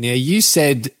writing? Now, you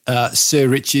said Sir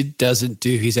Richard doesn't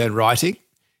do his own writing.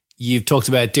 You've talked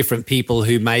about different people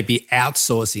who may be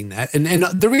outsourcing that. And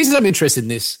the reason I'm interested in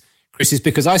this, Chris, is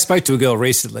because I spoke to a girl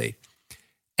recently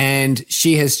and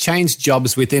she has changed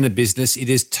jobs within a business. It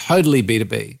is totally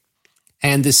B2B.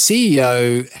 And the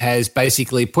CEO has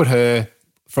basically put her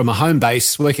from a home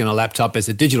base, working on a laptop as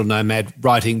a digital nomad,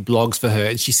 writing blogs for her.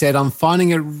 And she said, I'm finding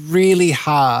it really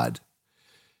hard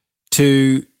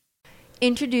to...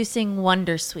 Introducing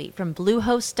Wondersuite from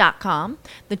Bluehost.com,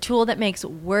 the tool that makes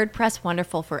WordPress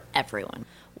wonderful for everyone.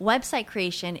 Website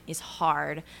creation is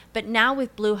hard, but now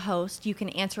with Bluehost, you can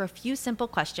answer a few simple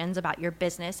questions about your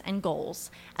business and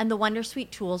goals, and the Wondersuite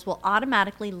tools will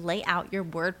automatically lay out your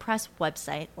WordPress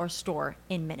website or store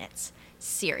in minutes.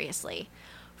 Seriously.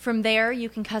 From there, you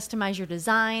can customize your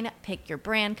design, pick your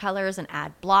brand colors, and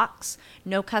add blocks.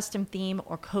 No custom theme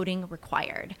or coding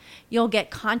required. You'll get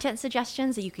content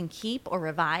suggestions that you can keep or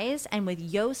revise, and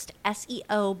with Yoast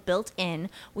SEO built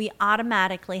in, we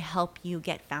automatically help you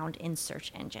get found in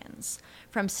search engines.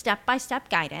 From step-by-step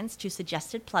guidance to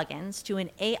suggested plugins to an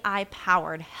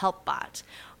AI-powered help bot,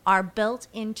 our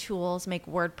built-in tools make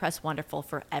WordPress wonderful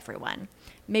for everyone.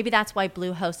 Maybe that's why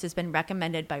Bluehost has been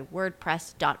recommended by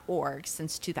WordPress.org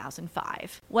since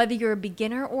 2005. Whether you're a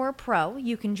beginner or a pro,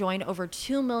 you can join over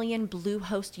 2 million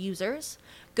Bluehost users.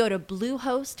 Go to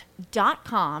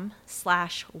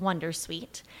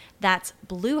bluehost.com/wondersuite. That's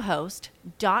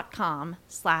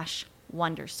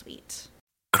bluehost.com/wondersuite.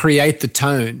 Create the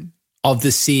tone of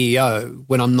the CEO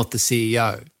when I'm not the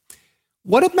CEO.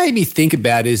 What it made me think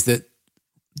about is that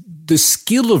the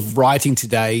skill of writing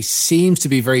today seems to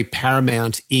be very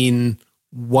paramount in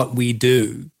what we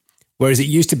do. Whereas it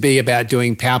used to be about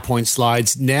doing PowerPoint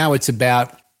slides, now it's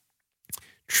about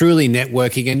truly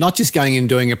networking and not just going and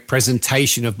doing a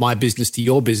presentation of my business to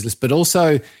your business, but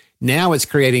also now it's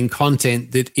creating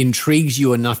content that intrigues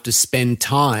you enough to spend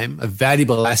time, a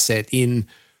valuable asset, in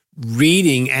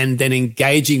reading and then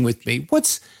engaging with me.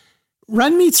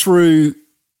 Run me through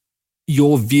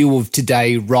your view of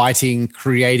today, writing,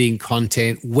 creating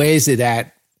content. Where's it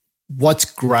at? What's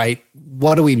great?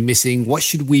 What are we missing? What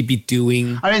should we be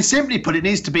doing? I mean, simply put, it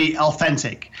needs to be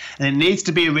authentic and it needs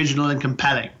to be original and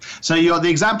compelling. So the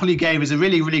example you gave is a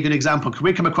really, really good example, because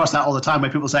we come across that all the time where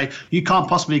people say, you can't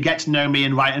possibly get to know me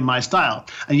and write in my style.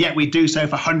 And yet we do so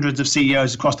for hundreds of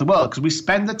CEOs across the world because we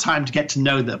spend the time to get to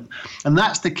know them. And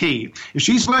that's the key. If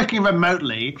she's working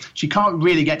remotely, she can't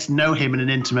really get to know him in an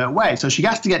intimate way. So she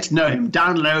has to get to know him,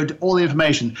 download all the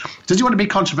information. Does he want to be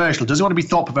controversial? Does he want to be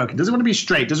thought-provoking? Does he want to be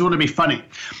straight? Does he want to be funny?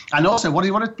 And also, what do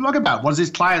you want to blog about? What does his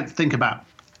client think about?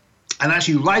 And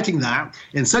actually writing that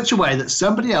in such a way that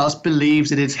somebody else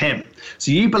believes it is him.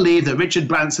 So you believe that Richard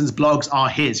Branson's blogs are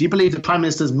his. You believe that Prime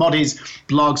Minister Modi's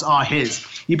blogs are his.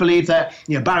 You believe that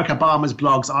Barack Obama's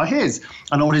blogs are his,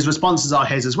 and all his responses are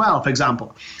his as well, for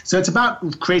example. So it's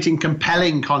about creating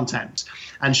compelling content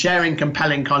and sharing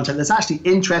compelling content that's actually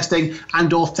interesting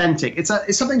and authentic. It's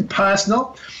something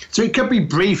personal. So it could be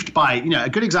briefed by, a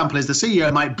good example is the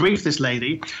CEO might brief this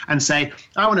lady and say,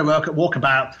 I want to walk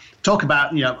about talk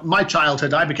about, my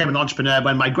childhood. I became an entrepreneur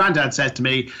when my granddad said to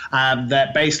me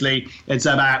that basically it's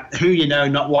about who you know,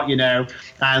 not what you know.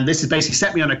 And this has basically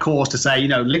set me on a course to say,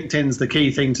 LinkedIn's the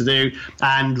key thing to do,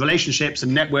 and relationships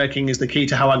and networking is the key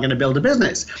to how I'm going to build a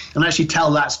business, and actually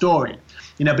tell that story.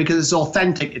 Because it's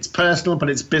authentic, it's personal, but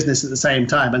it's business at the same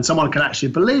time, and someone can actually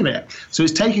believe it. So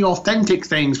it's taking authentic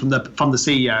things from the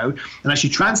CEO and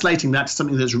actually translating that to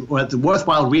something that's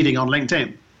worthwhile reading on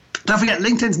LinkedIn. Don't forget,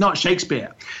 LinkedIn's not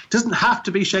Shakespeare. It doesn't have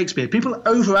to be Shakespeare. People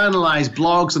overanalyze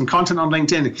blogs and content on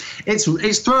LinkedIn. It's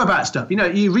throwabout stuff.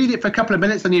 You read it for a couple of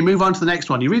minutes, then you move on to the next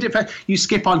one. You read it, you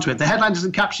skip onto it. The headline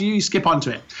doesn't capture you, you skip onto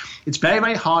it. It's very,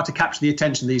 very hard to capture the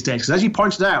attention these days, because as you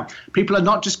pointed out, people are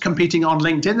not just competing on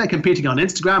LinkedIn, they're competing on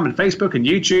Instagram and Facebook and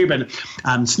YouTube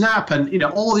and Snap and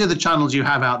all the other channels you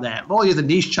have out there, all the other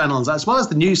niche channels, as well as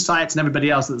the news sites and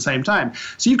everybody else at the same time.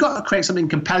 So you've got to create something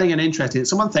compelling and interesting that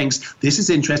someone thinks, this is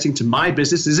interesting to my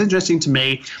business, this is interesting to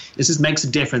me, this makes a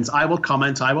difference. I will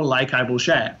comment, I will like, I will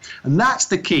share. And that's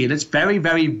the key. And it's very,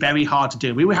 very, very hard to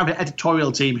do. We have an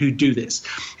editorial team who do this,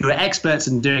 who are experts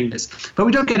in doing this. But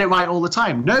we don't get it right all the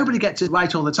time. Nobody gets it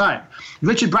right all the time.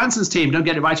 Richard Branson's team don't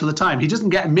get it right all the time. He doesn't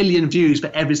get 1 million views for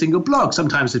every single blog.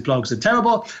 Sometimes his blogs are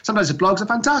terrible. Sometimes his blogs are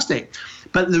fantastic.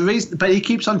 But he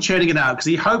keeps on churning it out because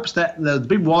he hopes that there'll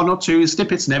be 1 or 2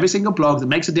 snippets in every single blog that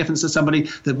makes a difference to somebody,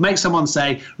 that makes someone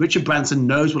say, Richard Branson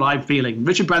knows what I'm feeling.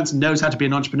 Richard Branson knows how to be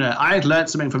an entrepreneur. I had learned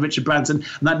something from Richard Branson,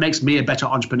 and that makes me a better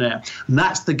entrepreneur. And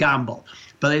that's the gamble.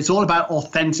 But it's all about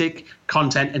authentic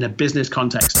content in a business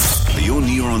context. Are your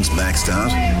neurons maxed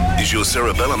out? Is your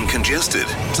cerebellum congested?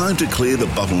 Time to clear the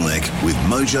bottleneck with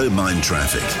Mojo Mind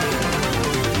Traffic.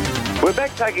 We're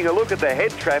back taking a look at the head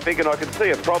traffic, and I can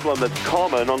see a problem that's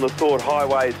common on the thought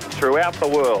highways throughout the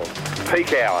world.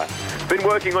 Peak hour. Been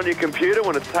working on your computer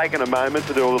when it's taken a moment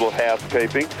to do a little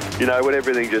housekeeping, when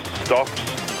everything just stops,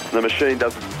 the machine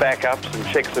does backups and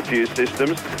checks a few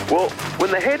systems. Well,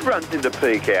 when the head runs into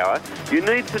peak hour, you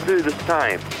need to do the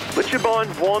same. Let your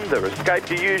mind wander, escape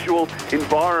your usual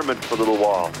environment for a little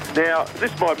while. Now,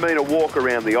 this might mean a walk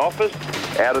around the office,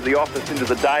 out of the office into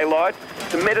the daylight,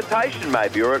 some meditation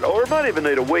maybe, or it might even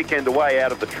need a weekend away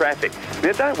out of the traffic.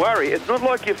 Now, don't worry, it's not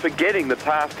like you're forgetting the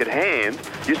task at hand.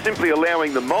 You're simply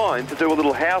allowing the mind to do a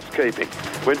little housekeeping.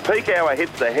 When peak hour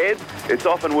hits the head, it's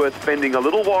often worth spending a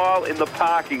little while in the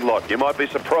parking lot. You might be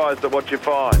surprised at what you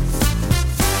find.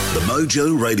 The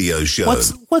Mojo Radio Show.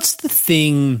 What's the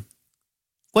thing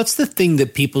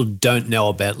that people don't know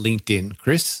about LinkedIn,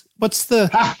 Chris? What's the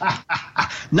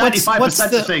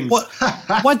 95% of things?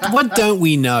 What don't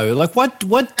we know? Like what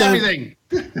don't everything.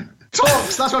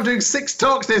 Talks. That's why I'm doing 6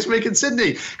 talks this week in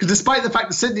Sydney. Because despite the fact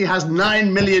that Sydney has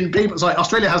 9 million people,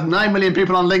 Australia has 9 million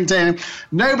people on LinkedIn,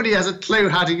 nobody has a clue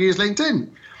how to use LinkedIn.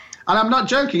 And I'm not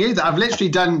joking either. I've literally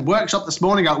done workshop this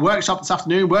morning, got workshop this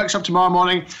afternoon, workshop tomorrow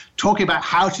morning, talking about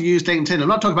how to use LinkedIn. I'm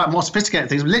not talking about more sophisticated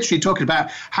things. I'm literally talking about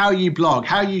how you blog,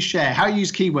 how you share, how you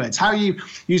use keywords, how you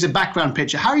use a background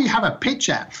picture, how you have a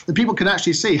picture that people can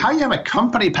actually see, how you have a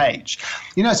company page.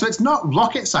 So it's not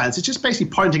rocket science. It's just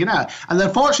basically pointing it out. And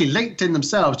unfortunately, LinkedIn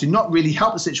themselves do not really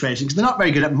help the situation because they're not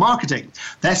very good at marketing.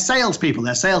 They're salespeople.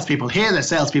 They're salespeople here. They're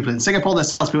salespeople in Singapore. They're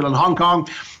salespeople in Hong Kong.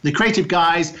 The creative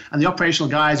guys and the operational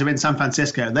guys are in San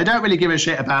Francisco. They don't really give a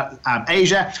shit about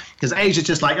Asia, because Asia's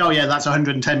just like, oh yeah, that's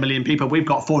 110 million people. We've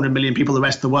got 400 million people, the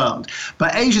rest of the world.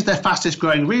 But Asia's their fastest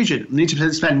growing region. They need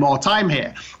to spend more time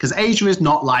here because Asia is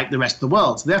not like the rest of the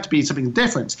world. So they have to be something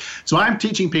different. So I'm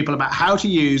teaching people about how to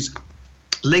use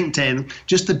LinkedIn,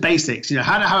 just the basics,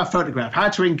 how to have a photograph, how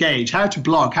to engage, how to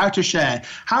blog, how to share,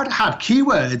 how to have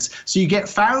keywords so you get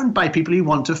found by people who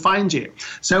want to find you.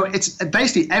 So it's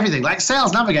basically everything. Like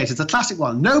Sales Navigator, it's a classic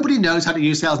one. Nobody knows how to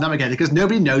use Sales Navigator because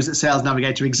nobody knows that Sales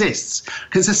Navigator exists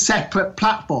because it's a separate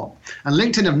platform. And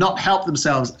LinkedIn have not helped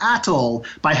themselves at all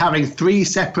by having 3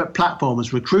 separate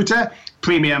platforms: Recruiter,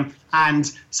 Premium,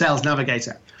 and Sales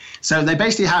Navigator. So they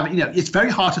basically have, it's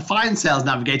very hard to find Sales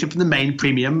Navigator from the main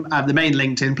premium, the main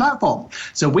LinkedIn platform.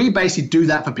 So we basically do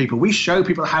that for people. We show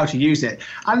people how to use it.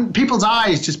 And people's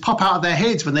eyes just pop out of their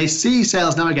heads when they see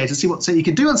Sales Navigator, see what you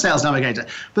can do on Sales Navigator.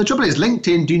 But the trouble is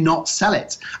LinkedIn do not sell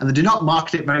it and they do not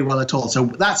market it very well at all. So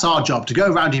that's our job, to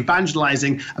go around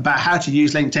evangelizing about how to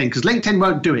use LinkedIn, because LinkedIn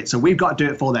won't do it. So we've got to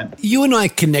do it for them. You and I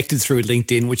connected through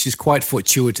LinkedIn, which is quite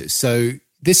fortuitous. So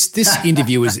This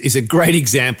interview is a great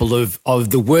example of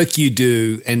the work you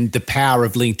do and the power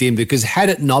of LinkedIn, because had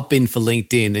it not been for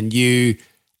LinkedIn and you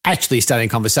actually starting a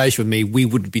conversation with me, we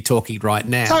wouldn't be talking right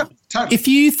now. Totally. If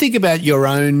you think about your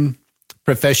own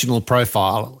professional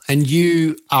profile and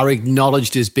you are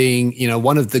acknowledged as being,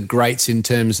 one of the greats in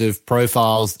terms of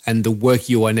profiles and the work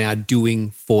you are now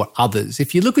doing for others,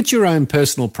 if you look at your own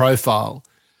personal profile,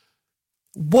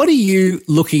 What are you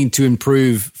looking to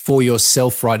improve for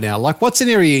yourself right now? Like, what's an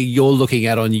area you're looking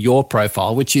at on your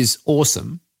profile, which is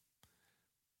awesome?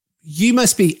 You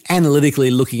must be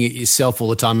analytically looking at yourself all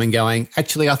the time and going,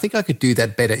 actually, I think I could do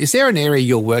that better. Is there an area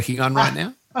you're working on right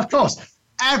now? Of course.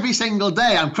 Every single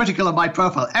day, I'm critical of my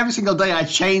profile. Every single day, I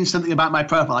change something about my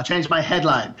profile. I change my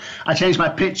headline. I change my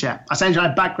picture. I change my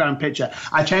background picture.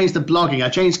 I change the blogging. I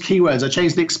change keywords. I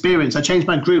change the experience. I change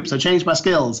my groups. I change my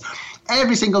skills.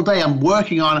 Every single day, I'm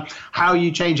working on how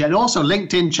you change it. And also,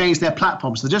 LinkedIn changed their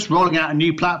platform. So they're just rolling out a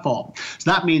new platform. So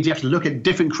that means you have to look at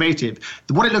different creative.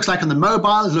 What it looks like on the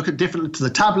mobile is look at different to the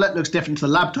tablet, looks different to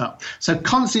the laptop. So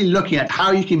constantly looking at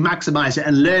how you can maximize it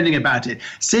and learning about it,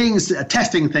 seeing,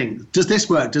 testing things. Does this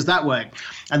work? Does that work?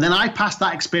 And then I pass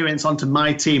that experience onto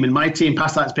my team, and my team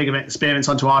pass that experience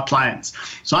onto our clients.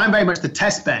 So I'm very much the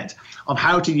test bed of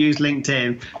how to use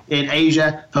LinkedIn in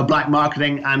Asia for black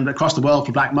marketing and across the world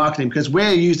for black marketing, because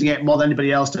we're using it more than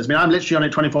anybody else does. I mean, I'm literally on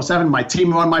it 24/7. My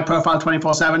team are on my profile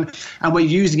 24/7, and we're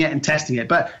using it and testing it.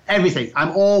 But everything,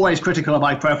 I'm always critical of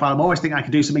my profile. I'm always thinking I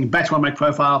could do something better on my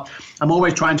profile. I'm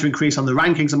always trying to increase on the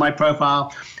rankings of my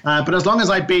profile. But as long as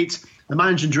I beat the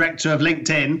managing director of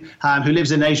LinkedIn, who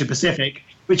lives in Asia Pacific,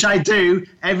 which I do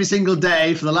every single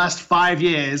day for the last 5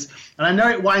 years, and I know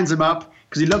it winds him up,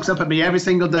 because he looks up at me every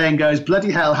single day and goes,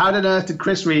 bloody hell, how on earth did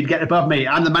Chris Reed get above me?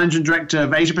 I'm the managing director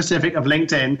of Asia Pacific of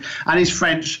LinkedIn, and he's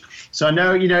French. So I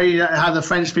know, how the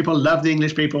French people love the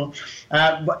English people.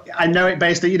 But I know it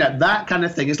basically, that kind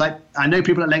of thing. It's like, I know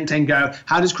people at LinkedIn go,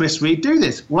 how does Chris Reed do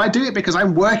this? Well, I do it because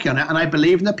I'm working on it and I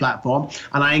believe in the platform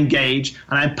and I engage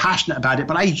and I'm passionate about it,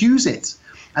 but I use it.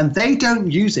 And they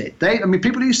don't use it.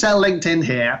 People who sell LinkedIn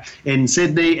here in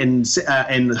Sydney, in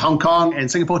Hong Kong, in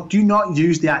Singapore, do not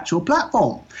use the actual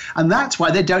platform. And that's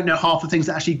why they don't know half the things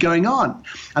that are actually going on.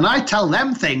 And I tell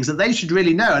them things that they should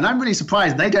really know. And I'm really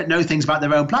surprised they don't know things about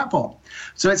their own platform.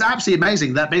 So it's absolutely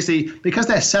amazing that basically because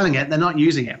they're selling it, they're not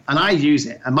using it. And I use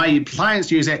it. And my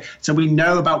clients use it. So we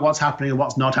know about what's happening and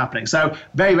what's not happening. So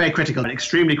very, very critical and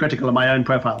extremely critical of my own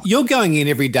profile. You're going in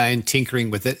every day and tinkering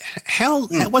with it.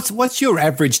 What's your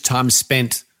average time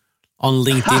spent on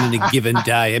LinkedIn in a given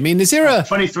day? I mean, is there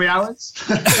 23 hours?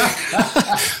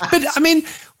 But I mean,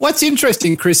 what's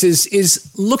interesting, Chris,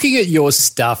 is looking at your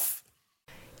stuff.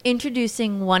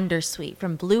 Introducing Wondersuite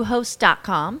from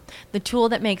Bluehost.com, the tool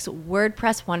that makes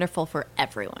WordPress wonderful for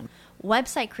everyone.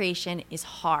 Website creation is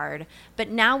hard, but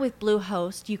now with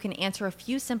Bluehost, you can answer a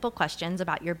few simple questions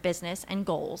about your business and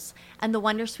goals, and the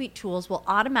Wondersuite tools will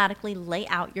automatically lay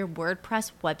out your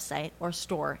WordPress website or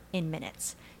store in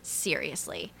minutes.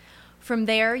 Seriously. From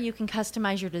there, you can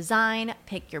customize your design,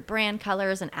 pick your brand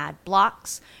colors, and add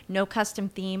blocks. No custom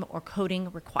theme or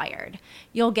coding required.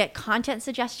 You'll get content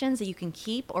suggestions that you can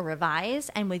keep or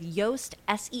revise, and with Yoast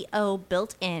SEO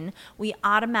built in, we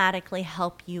automatically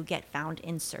help you get found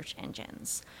in search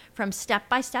engines. From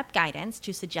step-by-step guidance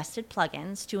to suggested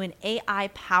plugins to an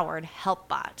AI-powered help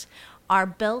bot, our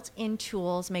built-in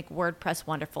tools make WordPress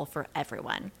wonderful for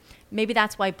everyone. Maybe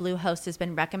that's why Bluehost has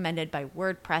been recommended by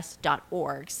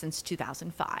WordPress.org since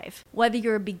 2005. Whether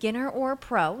you're a beginner or a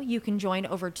pro, you can join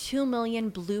over 2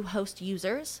 million Bluehost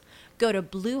users. Go to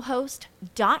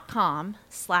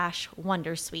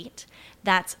bluehost.com/wondersuite.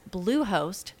 That's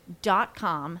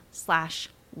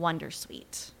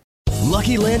bluehost.com/wondersuite.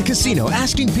 Lucky Land Casino,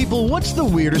 asking people, what's the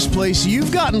weirdest place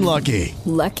you've gotten lucky?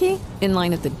 Lucky? In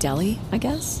line at the deli, I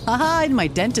guess? Aha, in my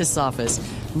dentist's office.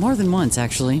 More than once,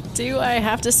 actually. Do I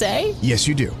have to say? Yes,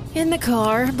 you do. In the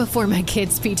car before my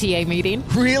kids' PTA meeting.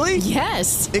 Really?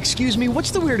 Yes. Excuse me,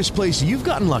 what's the weirdest place you've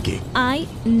gotten lucky? I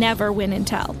never win and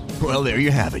tell. Well, there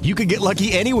you have it. You can get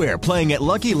lucky anywhere, playing at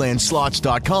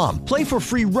LuckyLandSlots.com. Play for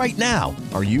free right now.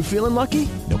 Are you feeling lucky?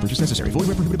 No purchase necessary. Void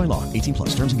where prohibited by law.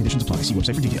 18+. Terms and conditions apply. See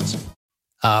website for details.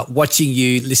 Watching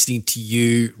you, listening to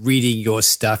you, reading your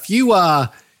stuff, you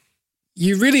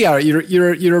really are.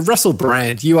 You're a Russell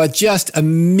Brand. You are just a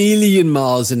million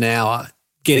miles an hour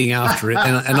getting after it,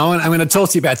 and I'm going to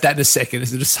talk to you about that in a second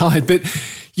as an aside. But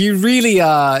you really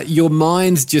are. Your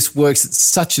mind just works at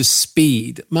such a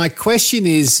speed. My question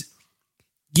is,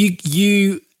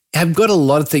 you have got a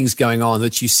lot of things going on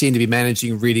that you seem to be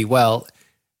managing really well.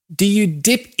 Do you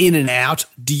dip in and out?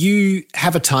 Do you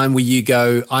have a time where you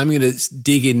go, I'm going to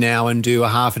dig in now and do a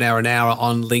half an hour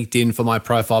on LinkedIn for my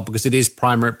profile because it is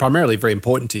primarily very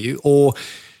important to you? Or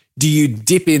do you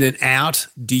dip in and out?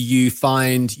 Do you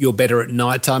find you're better at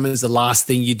nighttime as the last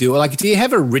thing you do? Like, do you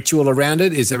have a ritual around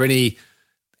it? Is there any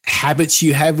habits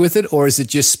you have with it, or is it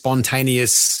just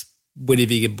spontaneous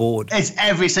whenever you get bored? It's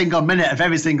every single minute of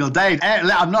every single day.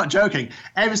 I'm not joking.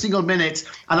 Every single minute,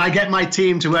 and I get my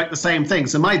team to work the same thing.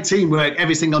 So my team work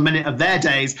every single minute of their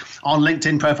days on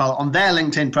LinkedIn profile, on their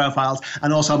LinkedIn profiles,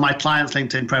 and also my clients'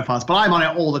 LinkedIn profiles. But I'm on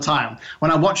it all the time. When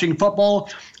I'm watching football,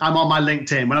 I'm on my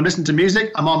LinkedIn. When I'm listening to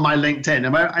music, I'm on my LinkedIn.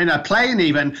 And when I'm playing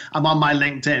even, I'm on my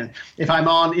LinkedIn. If I'm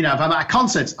at a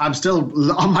concert, I'm still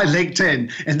on my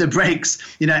LinkedIn in the breaks.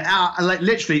 Like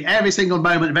literally every single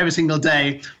moment of every single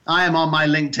day, I am on my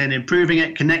LinkedIn, improving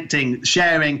it, connecting,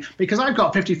 sharing, because I've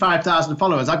got 55,000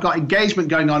 followers. I've got engagement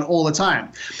going on all the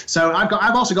time. So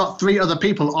I've also got 3 other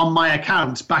people on my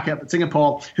account back up at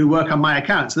Singapore who work on my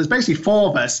account. So there's basically 4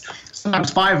 of us,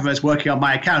 sometimes 5 of us working on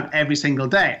my account every single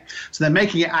day. So they're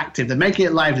making it active, they're making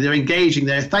it lively, they're engaging,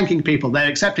 they're thanking people, they're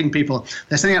accepting people,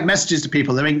 they're sending out messages to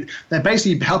people, they're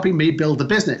basically helping me build the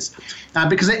business.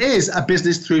 Because it is a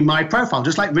business through my profile,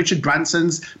 just like Richard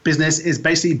Branson's business is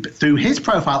basically through his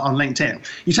profile on LinkedIn.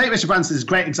 You take Richard Branson as a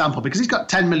great example because he's got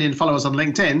 10 million followers on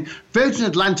LinkedIn. Virgin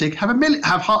Atlantic have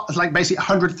basically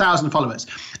 100,000 followers.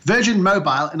 Virgin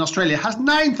Mobile in Australia has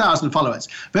 9,000 followers.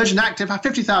 Virgin Active have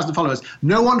 50,000 followers.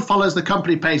 No one follows the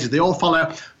company pages. They all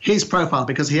follow his profile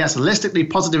because he has a holistically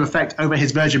positive effect over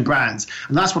his Virgin brands.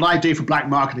 And that's what I do for black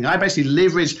marketing. I basically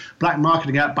leverage black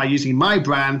marketing up by using my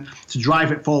brand to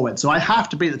drive it forward. So I have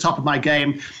to be at the top of my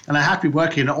game and I have to be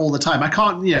working on it all the time. I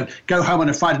can't, go home on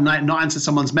a Friday night and not answer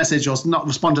someone's message or not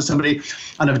respond to somebody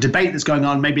on a debate that's going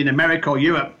on maybe in America or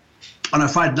Europe on a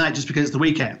Friday night just because it's the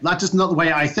weekend. That's just not the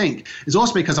way I think. It's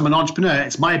also because I'm an entrepreneur.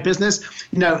 It's my business.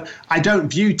 I don't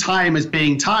view time as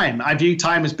being time. I view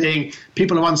time as being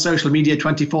people who are on social media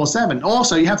 24/7.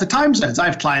 Also, you have the time zones. I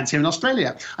have clients here in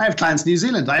Australia. I have clients in New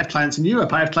Zealand. I have clients in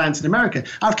Europe. I have clients in America.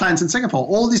 I have clients in Singapore.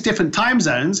 All these different time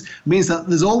zones means that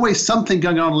there's always something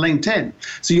going on LinkedIn.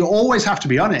 So you always have to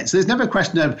be on it. So there's never a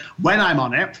question of when I'm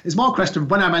on it. It's more a question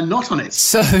of when I'm not on it.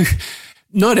 So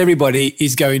not everybody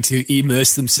is going to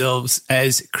immerse themselves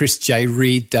as Chris J.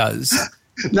 Reid does.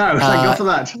 No, thank God for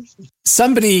that.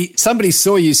 Somebody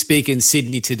saw you speak in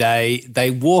Sydney today.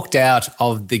 They walked out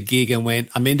of the gig and went,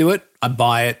 I'm into it. I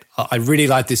buy it. I really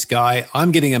like this guy.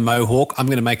 I'm getting a mohawk. I'm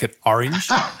going to make it orange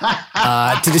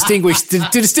to distinguish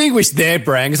their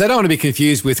brand because they don't want to be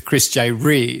confused with Chris J.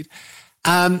 Reid.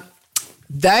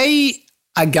 They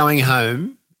are going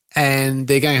home. And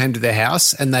they're going home to their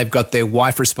house and they've got their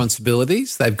wife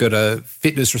responsibilities. They've got a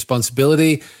fitness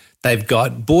responsibility. They've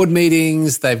got board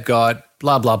meetings. They've got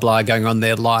blah, blah, blah going on in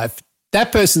their life.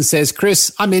 That person says,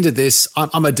 Chris, I'm into this.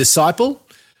 I'm a disciple.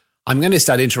 I'm going to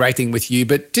start interacting with you,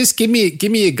 but just give me a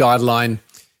guideline.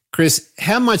 Chris,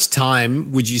 how much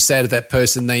time would you say to that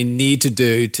person they need to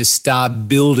do to start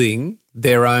building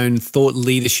their own thought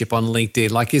leadership on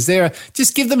LinkedIn? Like,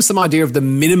 just give them some idea of the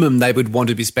minimum they would want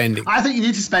to be spending. I think you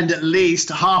need to spend at least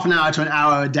half an hour to an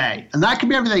hour a day. And that can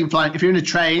be everything from, if you're in a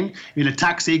train, you're in a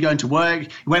taxi, going to work, you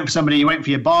wait for somebody, you wait for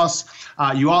your boss,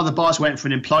 you are the boss, waiting for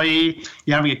an employee,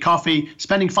 you're having a coffee,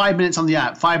 spending 5 minutes on the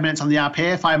app, 5 minutes on the app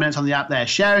here, 5 minutes on the app there,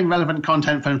 sharing relevant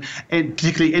content from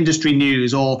particularly industry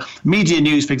news or media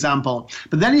news, for example.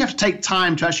 But then you have to take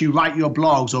time to actually write your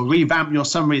blogs or revamp your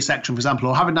summary section, for example,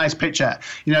 or have a nice picture.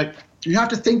 You have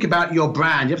to think about your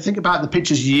brand. You have to think about the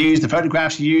pictures you use, the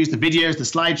photographs you use, the videos, the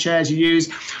slide shares you use.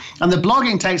 And the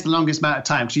blogging takes the longest amount of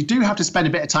time because you do have to spend a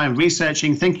bit of time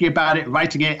researching, thinking about it,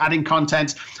 writing it, adding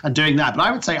content and doing that. But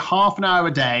I would say half an hour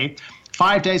a day,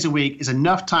 5 days a week is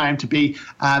enough time to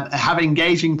have an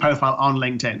engaging profile on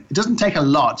LinkedIn. It doesn't take a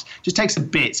lot, it just takes a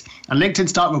bit. And LinkedIn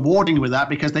start rewarding with that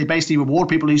because they basically reward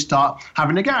people who start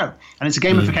having a go. And it's a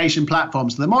gamification platform.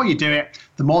 So the more you do it,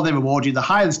 the more they reward you, the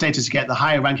higher the status you get, the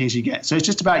higher rankings you get. So it's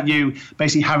just about you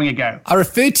basically having a go. I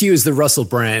refer to you as the Russell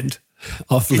Brand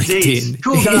of LinkedIn.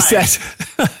 Cool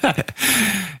guy.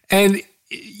 And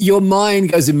your mind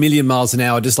goes a million miles an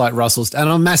hour, just like Russell's. And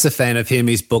I'm a massive fan of him,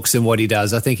 his books and what he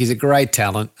does. I think he's a great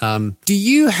talent. Do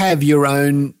you have your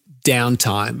own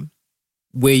downtime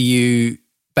where you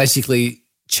basically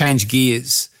change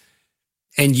gears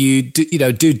and you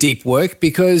do deep work?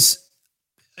 Because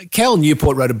Cal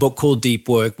Newport wrote a book called Deep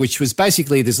Work, which was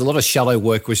basically there's a lot of shallow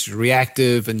work, which is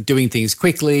reactive and doing things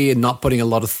quickly and not putting a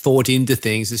lot of thought into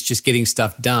things. It's just getting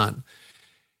stuff done.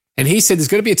 And he said there's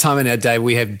got to be a time in our day where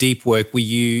we have deep work where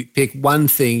you pick one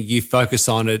thing, you focus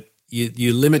on it,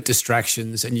 you limit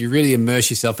distractions and you really immerse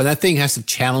yourself. And that thing has to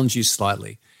challenge you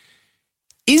slightly.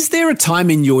 Is there a time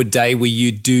in your day where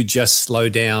you do just slow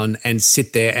down and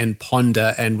sit there and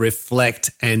ponder and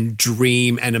reflect and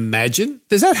dream and imagine?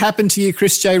 Does that happen to you,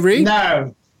 Chris J. Reid?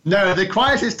 No. The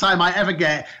quietest time I ever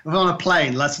get is on a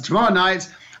plane. Tomorrow night,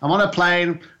 I'm on a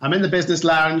plane. I'm in the business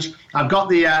lounge. I've got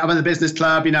the I'm in the business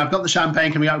club. You know, I've got the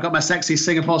champagne coming out. I've got my sexy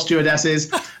Singapore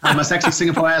stewardesses and my sexy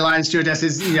Singapore Airlines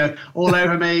stewardesses, you know, all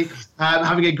over me,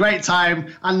 having a great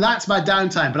time. And that's my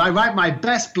downtime. But I write my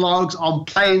best blogs on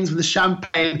planes with the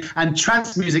champagne and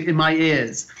trance music in my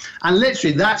ears. And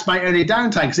literally, that's my only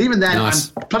downtime. Because even then,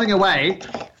 nice. I'm putting away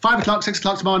 5 o'clock, 6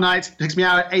 o'clock tomorrow night. It takes me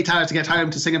 8 hours to get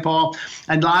home to Singapore.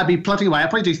 And I'll be plotting away. I'll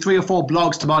probably do 3 or 4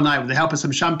 blogs tomorrow night with the help of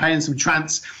some champagne, some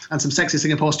trance, and some sexy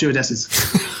Singapore stewardesses.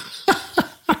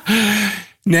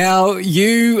 Now,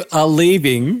 you are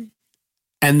leaving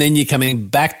and then you're coming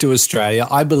back to Australia.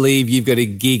 I believe you've got a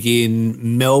gig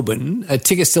in Melbourne. A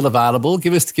ticket's still available.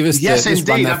 Give us yes,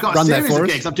 indeed. I've got a series of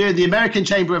gigs. I'm doing the American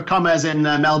Chamber of Commerce in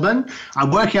Melbourne. I'm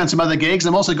working on some other gigs.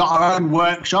 I've also got our own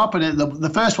workshop, and the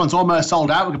first one's almost sold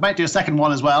out. We're about to do a second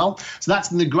one as well. So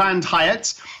that's in the Grand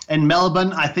Hyatt in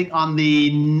Melbourne, I think on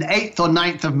the 8th or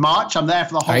 9th of March. I'm there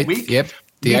for the whole week. Yep.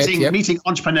 Meeting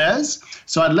entrepreneurs.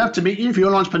 So I'd love to meet you if you're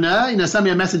an entrepreneur. You know, send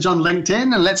me a message on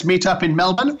LinkedIn and let's meet up in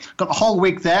Melbourne. Got the whole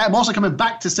week there. I'm also coming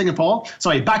back to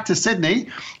Sydney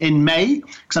in May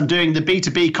because I'm doing the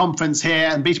B2B conference here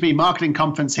and B2B marketing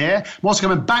conference here. I'm also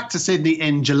coming back to Sydney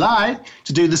in July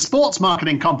to do the sports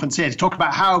marketing conference here to talk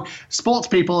about how sports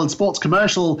people and sports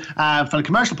commercial, from a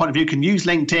commercial point of view, can use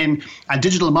LinkedIn and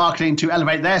digital marketing to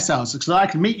elevate their sales. So I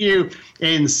can meet you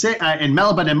in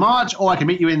Melbourne in March, or I can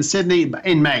meet you in Sydney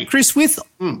in May. Chris, with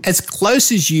as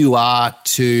close as you are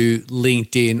to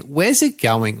LinkedIn, where's it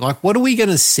going? Like, what are we going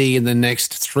to see in the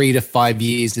next 3 to 5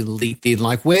 years in LinkedIn?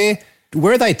 Like, where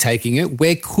are they taking it?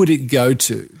 Where could it go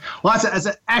to? Well, that's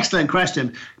an excellent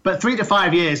question. But 3 to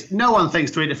 5 years, no one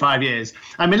thinks 3 to 5 years.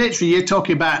 I mean, literally, you're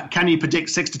talking about, can you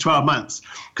predict 6 to 12 months?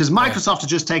 Because Microsoft has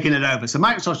just taken it over. So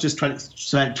Microsoft's just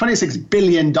spent $26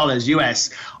 billion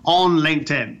US on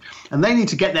LinkedIn, and they need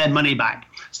to get their money back.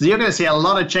 So you're going to see a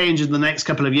lot of changes in the next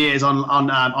couple of years on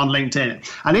LinkedIn.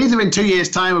 And either in 2 years'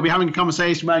 time, we'll be having a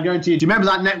conversation about going to, do you remember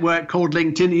that network called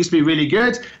LinkedIn? It used to be really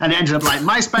good, and it ended up like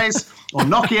MySpace or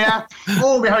Nokia.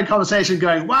 Or we'll be having a conversation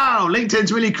going, wow,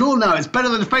 LinkedIn's really cool now. It's better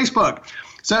than Facebook.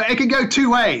 So it can go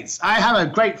 2 ways. I have a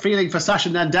great feeling for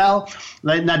Satya Nadella,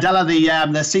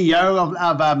 the CEO of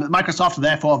Microsoft, and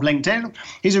therefore of LinkedIn.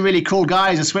 He's a really cool guy.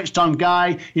 He's a switched-on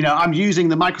guy. You know, I'm using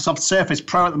the Microsoft Surface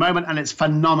Pro at the moment, and it's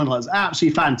phenomenal. It's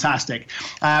absolutely fantastic,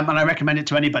 and I recommend it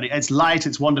to anybody. It's light.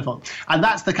 It's wonderful, and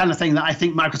that's the kind of thing that I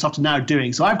think Microsoft are now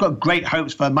doing. So I've got great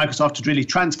hopes for Microsoft to really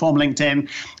transform LinkedIn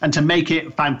and to make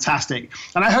it fantastic.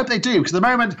 And I hope they do, because at the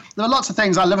moment there are lots of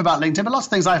things I love about LinkedIn, but lots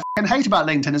of things I hate about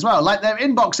LinkedIn as well, like their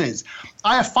inboxes.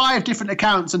 I have 5 different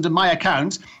accounts under my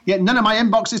account, yet none of my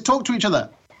inboxes talk to each other.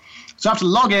 So I have to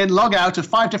log in, log out of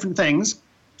 5 different things.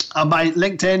 My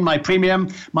LinkedIn, my Premium,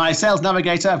 my Sales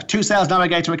Navigator. I have 2 Sales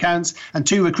Navigator accounts and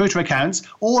 2 Recruiter accounts,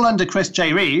 all under Chris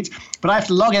J. Reed. But I have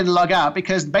to log in and log out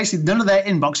because basically none of their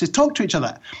inboxes talk to each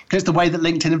other because the way that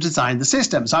LinkedIn have designed the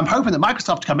system. So I'm hoping that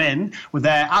Microsoft come in with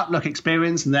their Outlook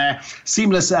experience and their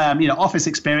seamless Office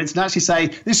experience and actually say,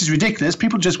 this is ridiculous.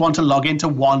 People just want to log into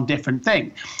one different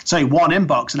thing. So one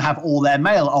inbox and have all their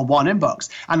mail on one inbox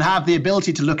and have the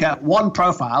ability to look at one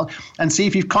profile and see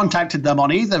if you've contacted them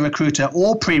on either Recruiter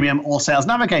or Premium or Sales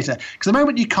Navigator. Because at the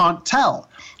moment you can't tell.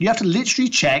 You have to literally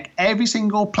check every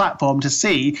single platform to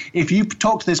see if you've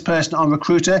talked to this person on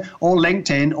Recruiter or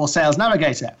LinkedIn or Sales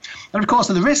Navigator. And of course,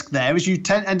 the risk there is you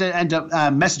end up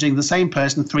messaging the same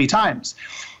person 3 times.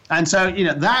 And so,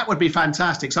 that would be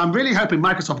fantastic. So I'm really hoping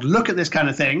Microsoft look at this kind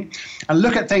of thing and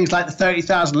look at things like the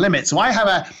 30,000 limit. So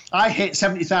I hit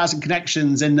 70,000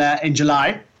 connections in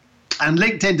July. And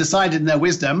LinkedIn decided in their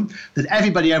wisdom that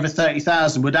everybody over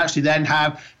 30,000 would actually then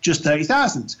have just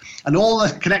 30,000. And all the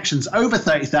connections over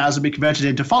 30,000 would be converted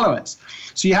into followers.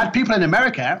 So you had people in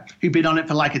America who'd been on it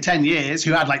for like 10 years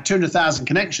who had like 200,000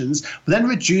 connections, but then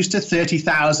reduced to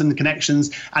 30,000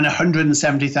 connections and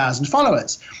 170,000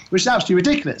 followers, which is absolutely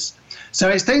ridiculous. So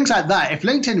it's things like that. If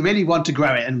LinkedIn really want to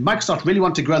grow it and Microsoft really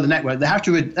want to grow the network, they have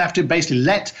to basically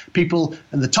let people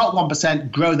in the top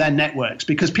 1% grow their networks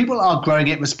because people are growing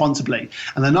it responsibly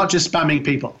and they're not just spamming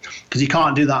people because you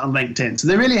can't do that on LinkedIn. So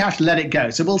they really have to let it go.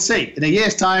 So we'll see. In a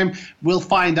year's time, we'll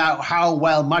find out how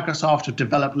well Microsoft have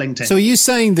developed LinkedIn. So are you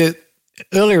saying that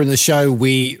earlier in the show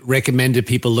we recommended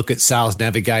people look at Sales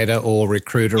Navigator or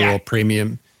Recruiter or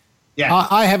Premium? Yeah.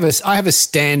 I have a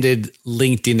standard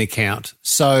LinkedIn account.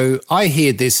 So I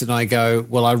hear this and I go,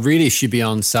 well, I really should be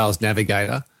on Sales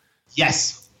Navigator.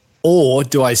 Yes. Or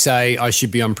do I say I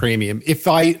should be on premium? If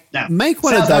I make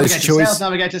one of those choices...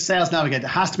 Sales Navigator.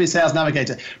 Has to be Sales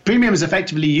Navigator. Premium is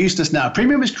effectively useless now.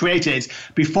 Premium was created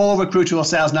before Recruiter or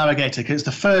Sales Navigator because it's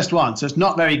the first one, so it's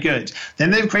not very good.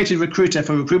 Then they've created Recruiter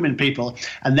for recruitment people,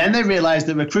 and then they realized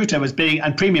that Recruiter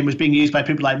and Premium was being used by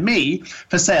people like me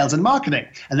for sales and marketing.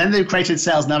 And then they've created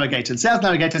Sales Navigator. And Sales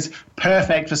Navigator is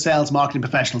perfect for sales marketing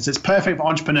professionals. It's perfect for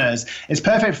entrepreneurs. It's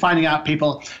perfect for finding out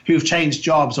people who've changed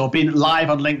jobs or been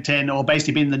live on LinkedIn or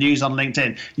basically been in the news on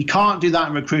LinkedIn. You can't do that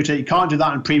in Recruiter. You can't do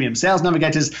that in Premium. Sales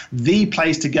Navigator is the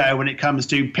place to go when it comes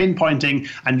to pinpointing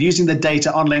and using the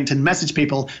data on LinkedIn, message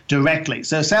people directly.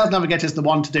 So Sales Navigator is the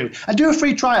one to do. And do a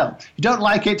free trial. If you don't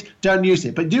like it, don't use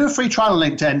it. But do a free trial on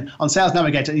LinkedIn on Sales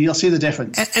Navigator and you'll see the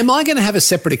difference. Am I going to have a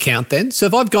separate account then? So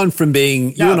if I've gone from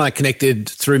being, you and I connected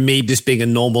through me just being a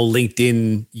normal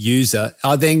LinkedIn user,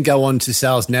 I then go on to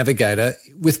Sales Navigator.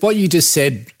 With what you just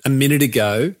said a minute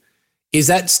ago, is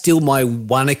that still my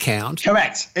one account?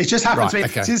 Correct. It just happens to be.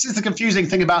 Okay. See, this is the confusing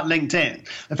thing about LinkedIn.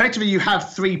 Effectively, you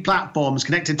have 3 platforms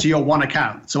connected to your one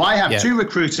account. So I have 2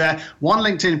 Recruiter, 1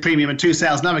 LinkedIn Premium, and 2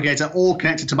 Sales Navigator, all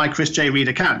connected to my Chris J. Reid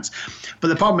account. But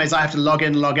the problem is I have to log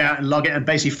in, log out, and log in and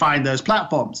basically find those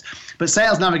platforms. But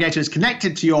Sales Navigator is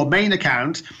connected to your main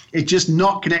account. It's just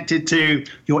not connected to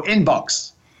your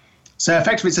inbox. So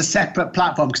effectively, it's a separate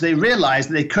platform because they realized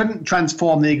that they couldn't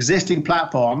transform the existing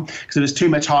platform because it was too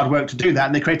much hard work to do that.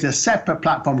 And they created a separate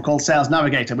platform called Sales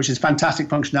Navigator, which is fantastic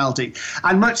functionality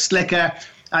and much slicker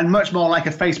and much more like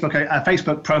a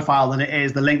Facebook profile than it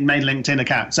is the main LinkedIn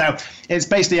account. So it's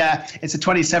basically a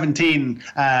 2017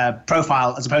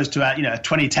 profile as opposed to a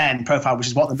 2010 profile, which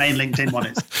is what the main LinkedIn one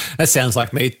is. That sounds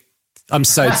like me. I'm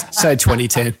so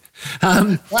 2010.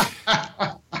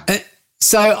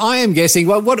 So I am guessing,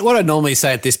 what I normally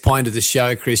say at this point of the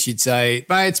show, Chris, you'd say,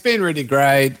 mate, it's been really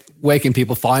great. Where can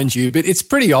people find you? But it's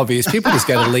pretty obvious. People just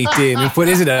go to LinkedIn and put,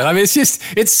 isn't it? I mean,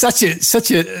 it's such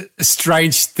a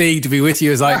strange thing to be with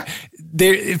you. It's like,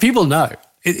 people know.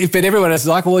 But everyone else is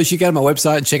like, well, you should go to my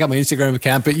website and check out my Instagram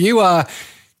account. But you are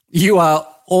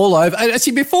all over.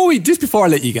 Actually, before I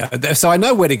let you go, so I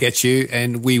know where to get you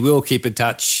and we will keep in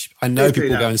touch. I know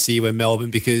people go and see you in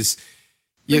Melbourne because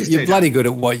you're bloody good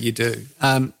at what you do.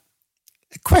 A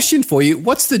question for you: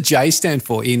 what's the J stand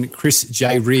for in Chris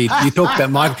J. Reid? You talk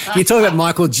about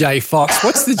Michael J. Fox.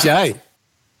 What's the J?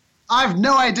 I have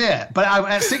no idea. But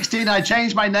at 16, I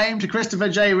changed my name to Christopher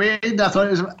J. Reid. I thought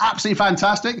it was absolutely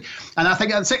fantastic. And I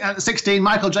think at 16,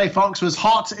 Michael J. Fox was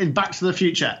hot in Back to the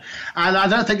Future. And I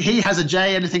don't think he has a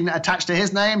J, anything attached to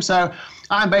his name. So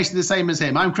I'm basically the same as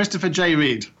him. I'm Christopher J.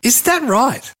 Reid. Is that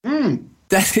right?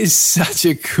 That is such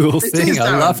a cool thing.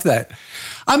 I love that.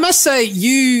 I must say,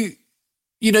 you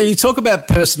talk about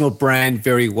personal brand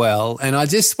very well, and I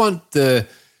just want the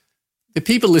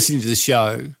people listening to the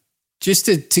show just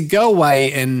to go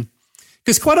away and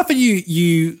because quite often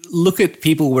you look at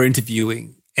people we're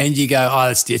interviewing and you go, oh,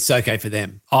 it's okay for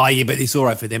them. Oh, yeah, but it's all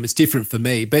right for them. It's different for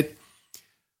me. But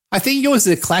I think yours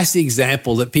is a classic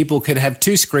example that people can have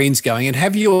 2 screens going and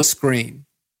have your screen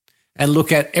and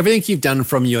look at everything you've done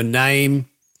from your name,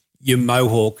 your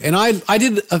mohawk. And I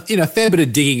did a fair bit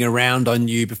of digging around on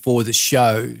you before the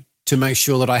show to make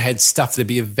sure that I had stuff to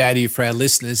be of value for our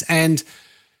listeners. And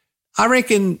I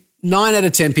reckon 9 out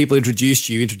of 10 people introduced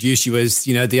you as,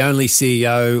 the only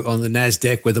CEO on the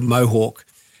NASDAQ with a mohawk.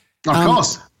 Of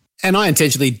course. And I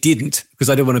intentionally didn't because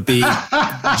I didn't want to be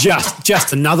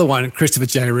just another one, Christopher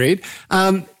J. Reid.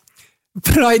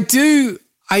 But I do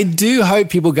hope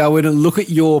people go in and look at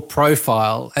your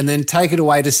profile and then take it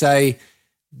away to say,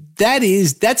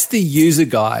 that's the user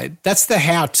guide. That's the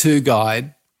how-to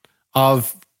guide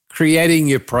of creating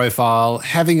your profile,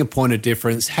 having a point of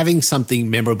difference, having something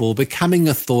memorable, becoming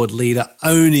a thought leader,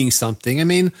 owning something. I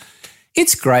mean,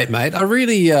 it's great, mate. I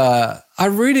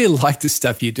really like the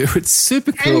stuff you do. It's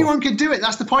super cool. Anyone can do it.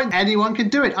 That's the point. Anyone can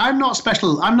do it. I'm not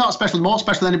special. I'm not special, more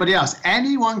special than anybody else.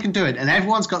 Anyone can do it. And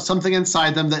everyone's got something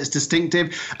inside them that is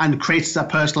distinctive and creates a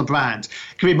personal brand.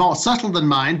 It can be more subtle than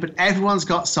mine, but everyone's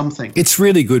got something. It's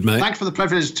really good, mate. Thanks for the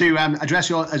privilege to address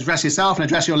yourself and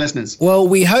address your listeners. Well,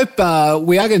 we hope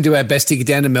we are going to do our best to get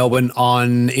down to Melbourne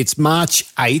it's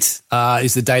March 8th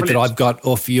is the date that I've got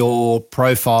off your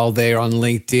profile there on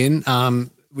LinkedIn.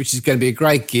 Which is going to be a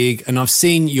great gig. And I've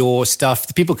seen your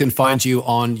stuff. People can find you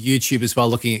on YouTube as well,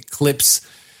 looking at clips,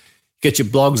 get your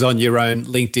blogs on your own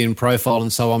LinkedIn profile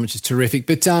and so on, which is terrific.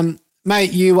 But,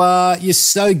 mate, you're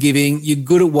so giving. You're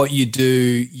good at what you do.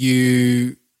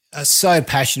 You are so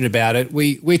passionate about it.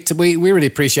 We really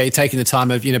appreciate you taking the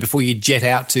time of, before you jet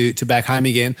out to back home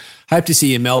again. Hope to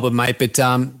see you in Melbourne, mate. But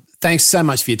thanks so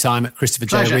much for your time at Christopher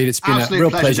J. Reid. It's been a real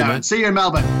pleasure, mate. See you in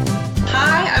Melbourne.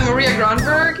 Hi, I'm Maria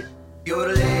Gronberg.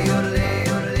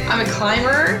 I'm a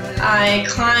climber. I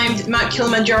climbed Mount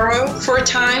Kilimanjaro 4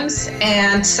 times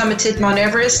and summited Mount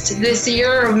Everest this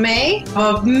year of May.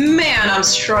 Oh man, I'm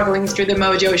struggling through the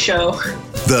Mojo show.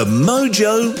 The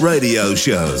Mojo Radio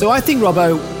Show. So I think,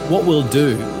 Robbo, what we'll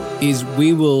do is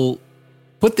we will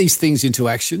put these things into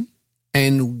action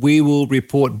and we will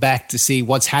report back to see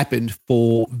what's happened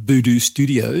for Voodoo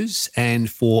Studios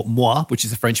and for moi, which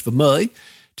is the French for me,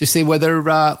 to see whether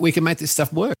we can make this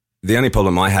stuff work. The only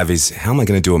problem I have is how am I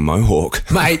going to do a mohawk?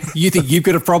 Mate, you think you've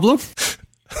got a problem?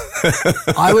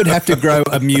 I would have to grow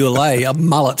a mulet, a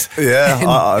mullet.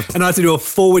 Yeah. And I have to do a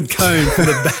forward cone from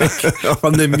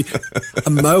the back,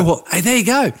 from a mohawk. Hey, there you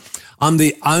go. I'm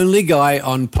the only guy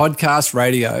on podcast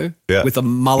radio with a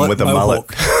mullet mohawk.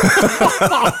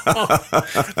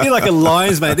 Be like a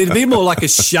lion's mate. It'd be more like a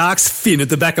shark's fin at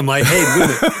the back of my head,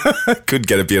 wouldn't it? Could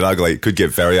get a bit ugly. Could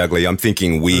get very ugly. I'm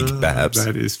thinking wig, perhaps.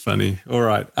 That is funny. All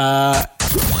right.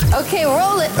 Okay,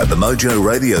 roll it. At the Mojo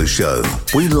Radio Show,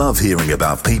 we love hearing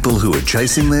about people who are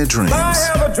chasing their dreams. I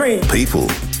have a dream. People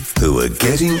who are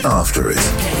getting after it.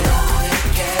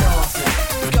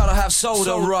 Gotta have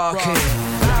soda rocking.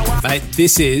 Mate,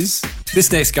 this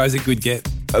next guy's a good get.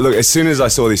 Look, as soon as I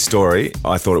saw this story,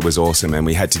 I thought it was awesome and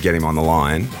we had to get him on the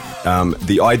line.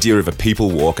 The idea of a people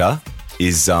walker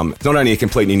is not only a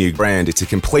completely new brand, it's a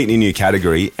completely new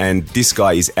category, and this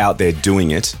guy is out there doing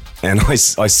it. And I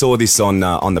saw this on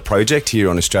The Project here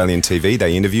on Australian TV.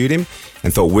 They interviewed him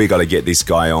and thought, we got to get this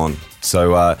guy on.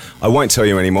 So I won't tell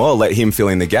you anymore. I'll let him fill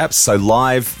in the gaps. So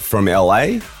live from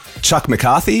LA, Chuck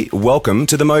McCarthy, welcome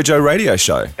to the Mojo Radio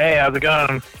Show. Hey, how's it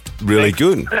going? Really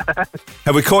good.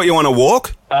 Have we caught you on a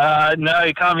walk? No,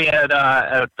 you caught me at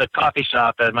the coffee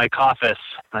shop, at my coffee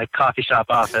shop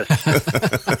office.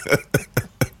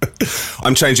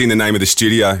 I'm changing the name of the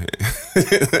studio.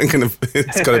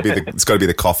 It's got to be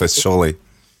the Coffis, surely.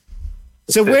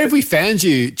 So where have we found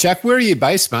you, Chuck? Where are you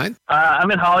based, mate?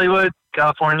 I'm in Hollywood,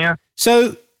 California.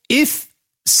 So if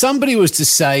somebody was to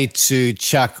say to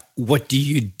Chuck, what do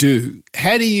you do?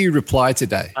 How do you reply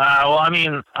today? Well, I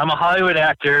mean, I'm a Hollywood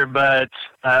actor, but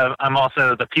I'm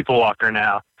also the people walker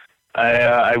now.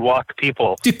 I walk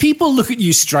people. Do people look at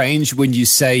you strange when you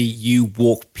say you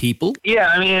walk people? Yeah,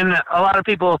 I mean, a lot of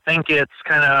people think it's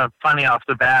kind of funny off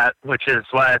the bat, which is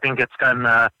why I think it's gotten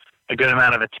a good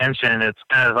amount of attention. It's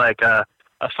kind of like a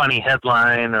funny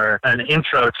headline or an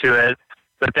intro to it.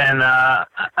 But then, I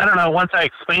don't know, once I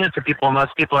explain it to people,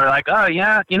 most people are like, oh,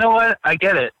 yeah, you know what? I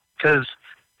get it. Because,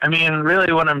 I mean,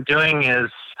 really what I'm doing is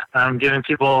I'm giving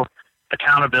people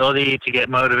accountability to get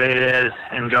motivated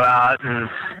and go out and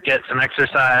get some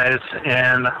exercise.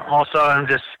 And also I'm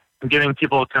giving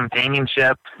people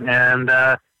companionship and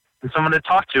someone to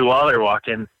talk to while they're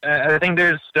walking. I think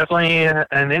there's definitely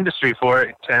an industry for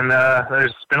it, and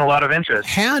there's been a lot of interest.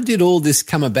 How did all this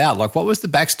come about? Like, what was the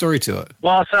backstory to it?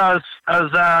 Well, so I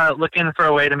was looking for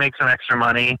a way to make some extra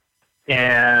money,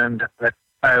 and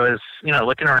I was,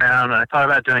 looking around, and I thought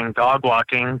about doing dog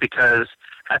walking because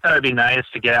I thought it'd be nice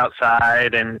to get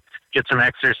outside and get some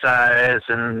exercise.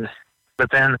 But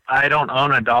then I don't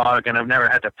own a dog, and I've never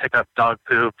had to pick up dog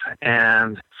poop,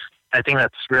 and I think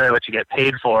that's really what you get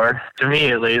paid for. To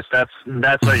me, at least, that's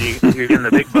what you're getting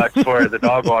the big bucks for, the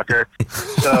dog walker.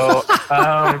 So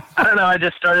I don't know. I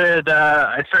just started.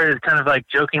 I started kind of like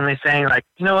jokingly saying, like,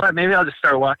 you know what? Maybe I'll just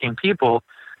start walking people,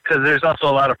 because there's also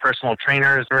a lot of personal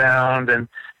trainers around, and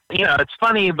it's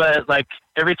funny, but like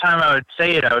every time I would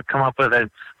say it, I would come up with a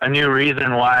new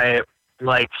reason why,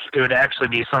 like, it would actually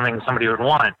be something somebody would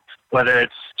want. Whether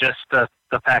it's just the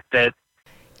fact that.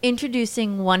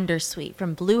 Introducing Wondersuite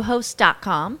from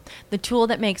Bluehost.com, the tool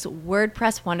that makes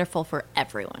WordPress wonderful for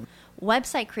everyone.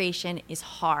 Website creation is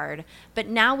hard, but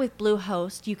now with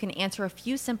Bluehost, you can answer a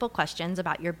few simple questions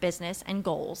about your business and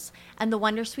goals, and the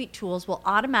Wondersuite tools will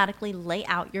automatically lay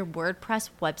out your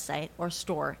WordPress website or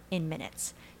store in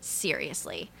minutes.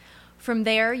 Seriously. From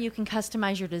there, you can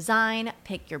customize your design,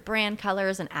 pick your brand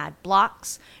colors, and add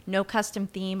blocks. No custom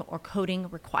theme or coding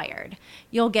required.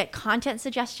 You'll get content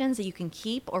suggestions that you can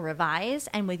keep or revise,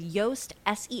 and with Yoast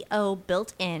SEO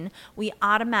built in, we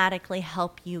automatically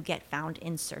help you get found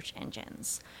in search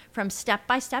engines. From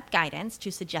step-by-step guidance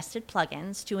to suggested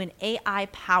plugins to an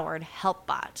AI-powered help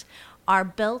bot, our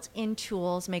built-in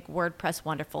tools make WordPress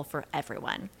wonderful for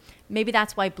everyone. Maybe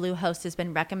that's why Bluehost has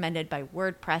been recommended by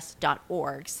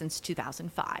WordPress.org since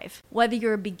 2005. Whether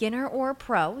you're a beginner or a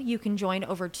pro, you can join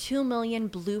over 2 million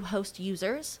Bluehost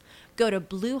users. Go to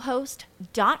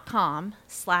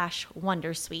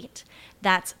bluehost.com/wondersuite.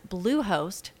 That's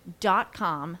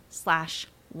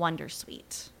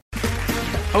bluehost.com/wondersuite.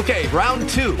 Okay, round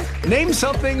 2. Name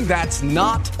something that's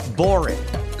not boring.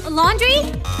 A laundry?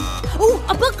 Ooh,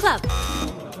 a book club.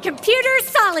 Computer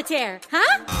solitaire,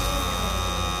 huh?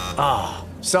 Ah,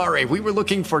 sorry, we were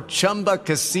looking for Chumba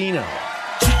Casino.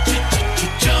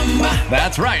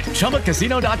 That's right,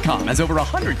 ChumbaCasino.com has over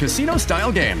 100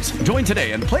 casino-style games. Join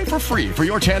today and play for free for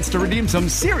your chance to redeem some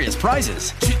serious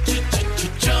prizes.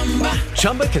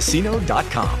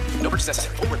 ChumbaCasino.com. No purchase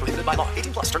necessary. Void where prohibited by law.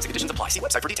 18 plus. Terms and conditions apply. See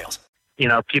website for details. You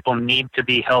know, people need to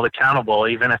be held accountable,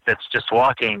 even if it's just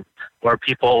walking, or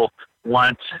people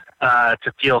want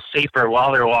to feel safer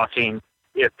while they're walking,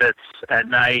 if it's at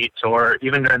night or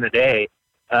even during the day.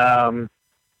 I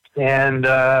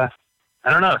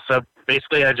don't know. So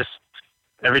basically,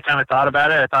 every time I thought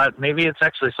about it, I thought maybe it's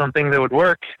actually something that would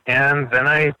work. And then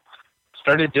I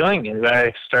started doing it.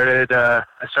 I started a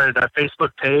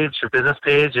Facebook page, a business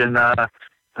page, and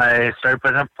I started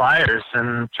putting up flyers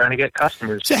and trying to get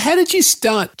customers. So how did you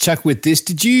start, Chuck, with this?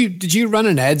 Did you run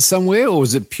an ad somewhere, or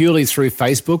was it purely through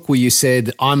Facebook where you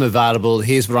said, I'm available,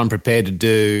 here's what I'm prepared to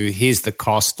do, here's the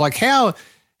cost? Like how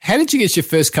did you get your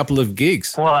first couple of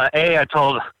gigs? Well, I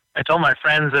told my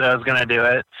friends that I was going to do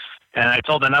it, and I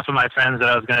told enough of my friends that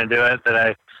I was going to do it that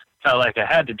I felt like I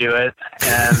had to do it.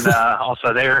 And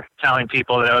also they were telling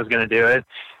people that I was going to do it.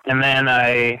 And then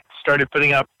I started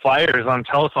putting up flyers on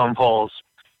telephone poles.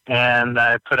 And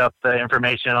I put up the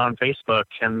information on Facebook,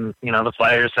 and, you know, the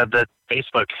flyers had the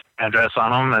Facebook address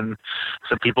on them. And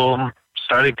so people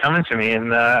started coming to me,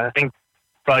 and I think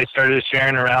probably started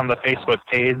sharing around the Facebook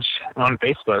page on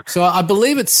Facebook. So I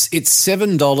believe it's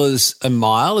 $7 a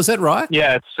mile. Is that right?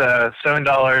 Yeah, it's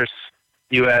 $7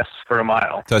 US for a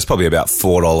mile. So it's probably about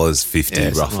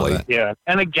 $4.50 roughly. like that. Yeah.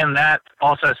 And again, that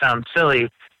also sounds silly,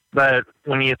 but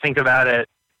when you think about it,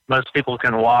 most people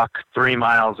can walk 3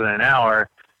 miles in an hour.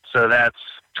 So that's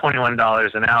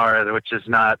 $21 an hour, which is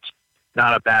not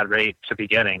a bad rate to be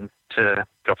getting to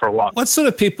go for a walk. What sort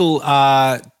of people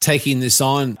are taking this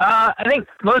on? I think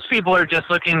most people are just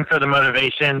looking for the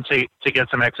motivation to get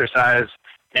some exercise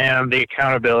and the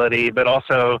accountability, but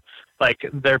also like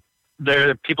they're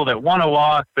people that want to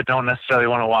walk but don't necessarily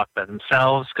want to walk by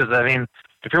themselves. Because I mean,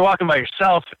 if you're walking by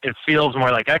yourself, it feels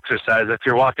more like exercise. If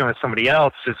you're walking with somebody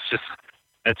else,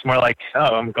 it's more like,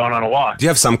 oh, I'm going on a walk. Do you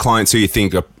have some clients who you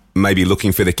think are maybe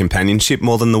looking for the companionship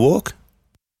more than the walk?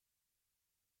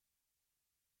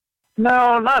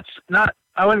 No, not.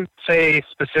 I wouldn't say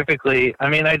specifically. I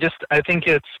mean, I think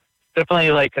it's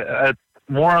definitely like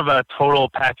more of a total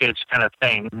package kind of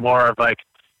thing, more of like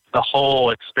the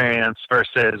whole experience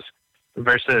versus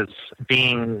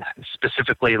being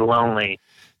specifically lonely.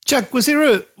 Chuck, was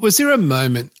there a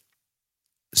moment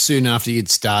soon after you'd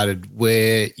started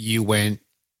where you went,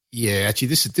 yeah, actually,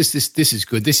 this is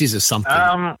good. This is a something.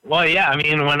 Well, yeah. I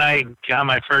mean, when I got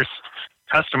my first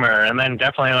customer, and then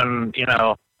definitely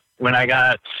when I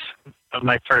got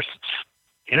my first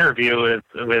interview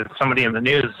with somebody in the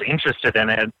news interested in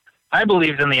it, I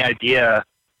believed in the idea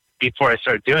before I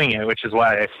started doing it, which is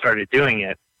why I started doing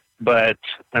it. But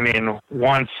I mean,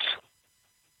 once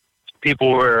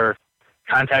people were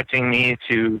contacting me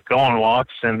to go on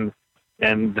walks, and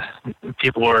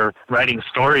people were writing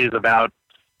stories about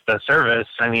the service,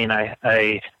 I mean, I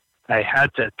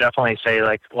had to definitely say,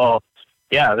 like, well,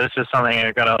 yeah, this is something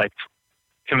I gotta like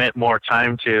commit more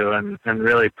time to and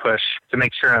really push to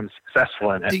make sure I'm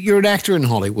successful in it. You're an actor in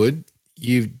Hollywood.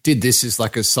 You did this as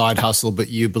like a side hustle, but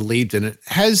you believed in it.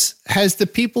 Has the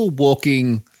people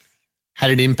walking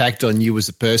had an impact on you as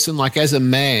a person? Like as a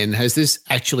man, has this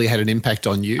actually had an impact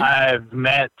on you? I've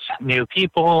met new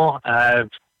people. I've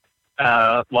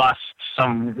lost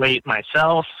some weight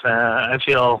myself. I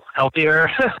feel healthier.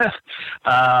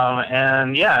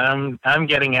 And yeah, I'm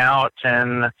getting out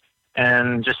and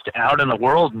just out in the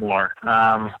world more.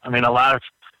 I mean, a lot of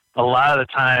the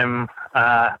time,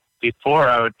 before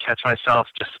I would catch myself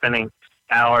just spending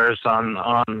hours on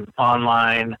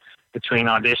online between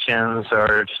auditions,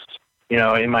 or just,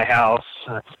 in my house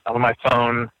on my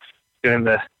phone doing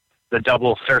the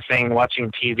double surfing,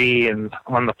 watching TV and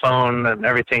on the phone and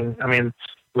everything. I mean,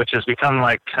 which has become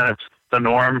like kind of the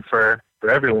norm for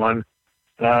everyone.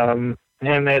 And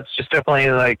it's just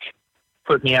definitely like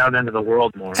put me out into the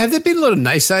world more. Have there been a lot of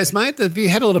naysayers, mate? Have you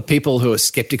had a lot of people who are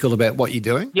skeptical about what you're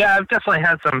doing? Yeah, I've definitely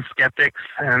had some skeptics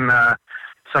and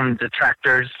some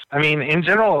detractors. I mean, in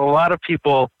general, a lot of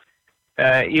people,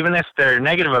 even if they're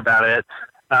negative about it,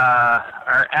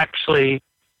 are actually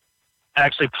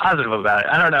positive about it.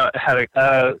 I don't know how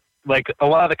to, like a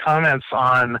lot of the comments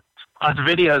on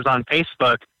videos on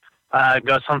Facebook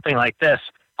go something like this.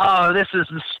 Oh, this is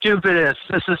the stupidest.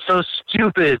 This is so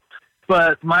stupid.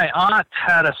 but my aunt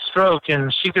had a stroke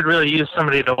and she could really use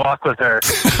somebody to walk with her. Or,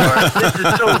 this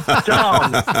is so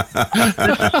dumb.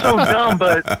 This is so dumb,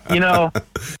 but, you know,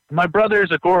 my brother's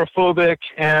agoraphobic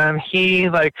and he,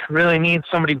 like, really needs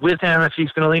somebody with him if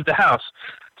he's going to leave the house.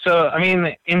 So, I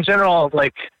mean, in general,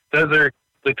 like, those are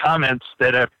the comments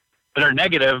that are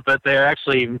negative, but they're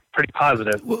actually pretty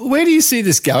positive. Where do you see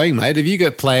this going, mate? Have you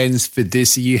got plans for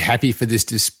this? Are you happy for this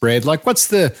to spread? Like, what's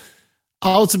the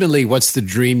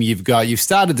dream you've got? You've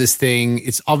started this thing.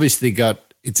 It's obviously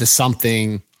it's a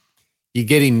something. You're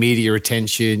getting media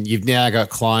attention. You've now got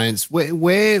clients. Where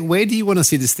do you want to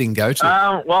see this thing go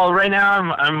to? Well, right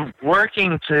now I'm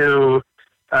working to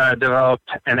develop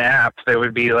an app that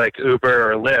would be like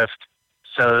Uber or Lyft,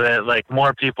 so that like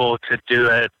more people could do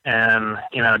it and,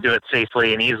 you know, do it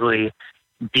safely and easily,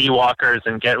 be walkers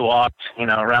and get walked, you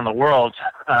know, around the world.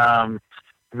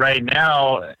 Right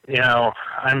now, you know,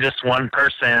 I'm just one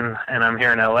person and I'm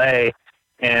here in LA,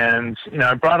 and, you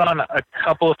know, I brought on a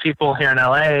couple of people here in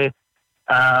LA,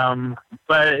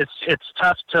 but it's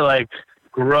tough to like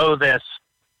grow this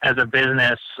as a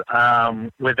business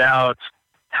without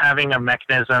having a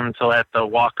mechanism to let the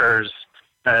walkers,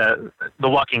 the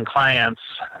walking clients,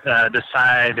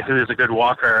 decide who's a good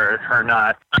walker or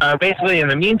not. Basically, in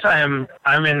the meantime,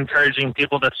 I'm encouraging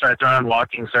people to start their own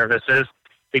walking services,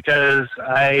 because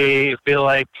I feel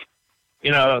like,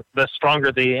 you know, the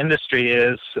stronger the industry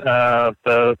is,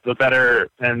 the better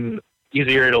and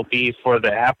easier it'll be for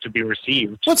the app to be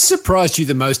received. What surprised you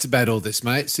the most about all this,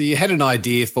 mate? So you had an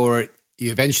idea for it. You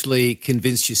eventually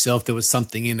convinced yourself there was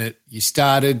something in it. You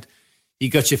started, you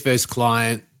got your first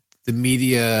client. The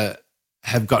media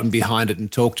have gotten behind it and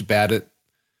talked about it.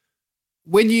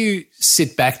 When you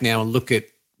sit back now and look at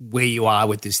where you are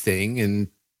with this thing and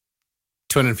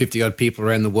 250 odd people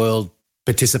around the world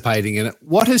participating in it,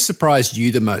 what has surprised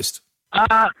you the most?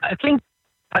 I think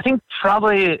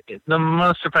probably the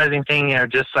most surprising thing are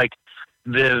just like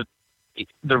the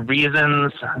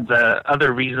reasons, the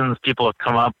other reasons people have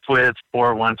come up with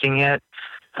for wanting it.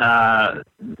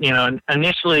 You know,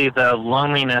 initially the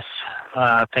loneliness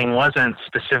thing wasn't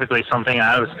specifically something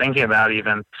I was thinking about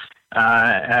even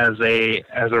as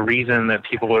a reason that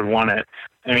people would want it.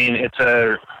 I mean,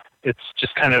 it's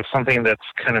just kind of something that's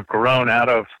kind of grown out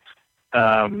of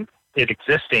it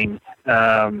existing.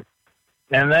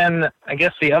 And then I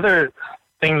guess the other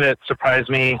thing that surprised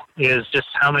me is just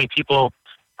how many people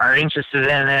are interested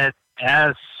in it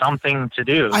as something to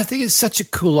do. I think it's such a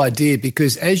cool idea,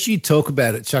 because as you talk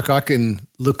about it, Chuck, I can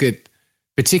look at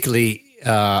particularly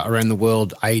around the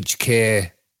world aged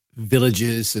care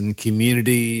villages and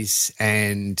communities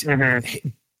and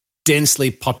densely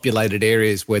populated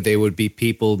areas where there would be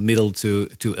people middle to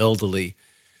elderly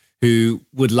who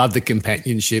would love the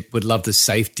companionship, would love the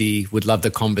safety, would love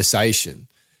the conversation,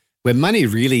 where money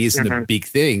really isn't a big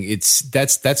thing.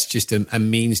 That's just a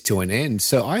means to an end.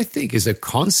 So I think as a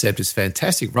concept, it's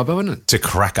fantastic, Robbo, isn't it? It's a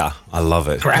cracker. I love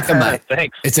it. Cracker, mate.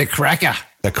 Thanks. It's a cracker.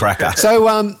 A cracker.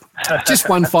 So just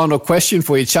one final question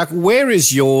for you, Chuck. Where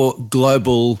is your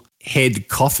global head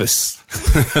office?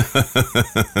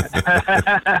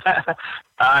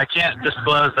 I can't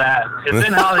disclose that. It's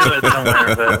in Hollywood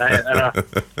somewhere, but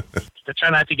I try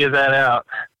not to give that out.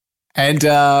 And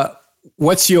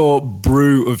what's your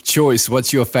brew of choice?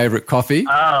 What's your favorite coffee?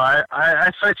 Oh,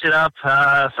 I switch it up.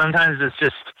 Sometimes it's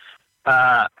just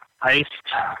iced.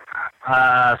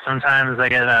 Sometimes I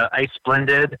get an ice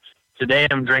blended. Today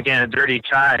I'm drinking a dirty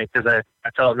chai because I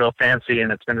felt real fancy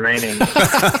and it's been raining. So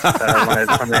I wanted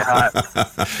something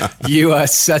hot. You are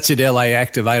such an LA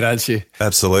actor, mate, aren't you?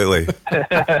 Absolutely.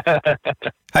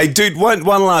 Hey, dude, one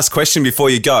last question before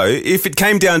you go. If it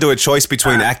came down to a choice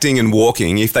between acting and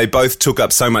walking, if they both took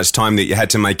up so much time that you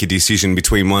had to make a decision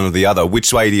between one or the other,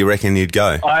 which way do you reckon you'd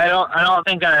go? I don't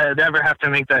think I'd ever have to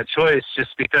make that choice,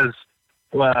 just because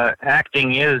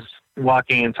acting is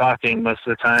walking and talking most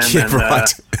of the time. Yeah, and,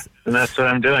 right. And that's what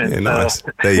I'm doing. Yeah, nice.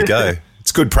 There you go.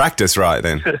 It's good practice, right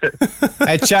then.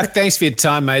 Hey, Chuck, thanks for your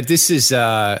time, mate. This is,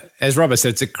 as Robert said,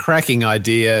 it's a cracking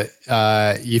idea.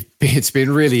 It's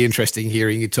been really interesting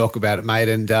hearing you talk about it, mate.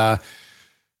 And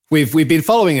we've been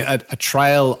following a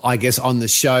trail, I guess, on the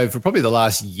show for probably the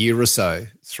last year or so,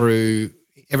 through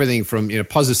everything from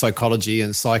positive psychology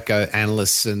and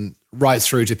psychoanalysts and right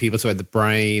through to people talking about the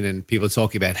brain and people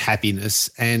talking about happiness.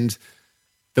 And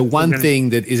the one thing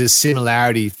that is a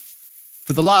similarity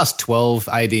for the last 12,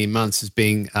 18 months has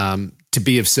been to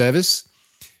be of service.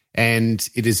 And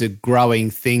it is a growing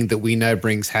thing that we know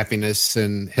brings happiness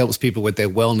and helps people with their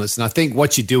wellness. And I think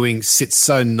what you're doing sits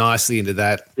so nicely into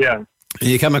that. Yeah. And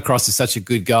you come across as such a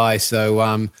good guy.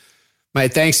 So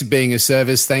Mate, thanks for being of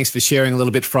service. Thanks for sharing a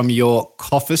little bit from your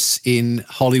office in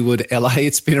Hollywood, LA.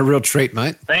 It's been a real treat,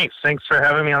 mate. Thanks for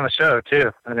having me on the show too.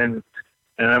 And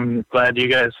I'm glad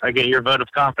I get your vote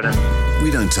of confidence. We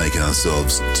don't take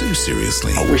ourselves too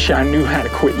seriously. I wish I knew how to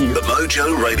quit you. The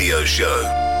Mojo Radio Show.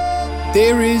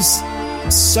 There is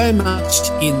so much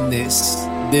in this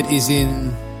that is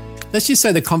in, let's just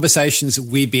say, the conversations that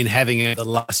we've been having over the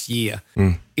last year.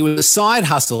 It was a side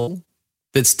hustle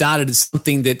that started as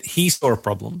something that he saw a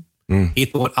problem. He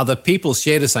thought other people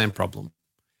shared the same problem.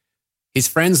 His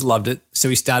friends loved it, so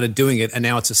he started doing it, and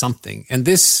now it's a something. And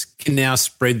this can now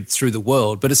spread through the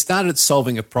world, but it started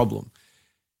solving a problem.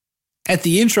 At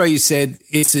the intro, you said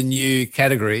it's a new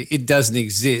category. It doesn't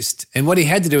exist. And what he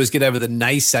had to do is get over the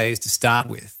naysayers to start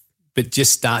with, but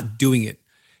just start doing it.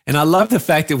 And I love the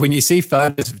fact that when you see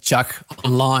photos of Chuck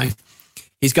online,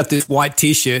 he's got this white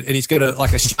T-shirt and he's got a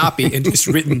Sharpie and just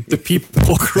written the people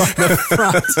walk right in the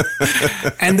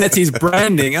front. And that's his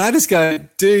branding. And I just go,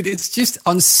 dude, it's just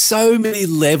on so many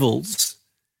levels,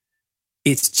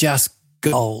 it's just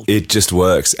gold. It just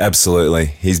works. Absolutely.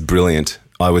 He's brilliant.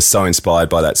 I was so inspired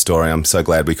by that story. I'm so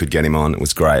glad we could get him on. It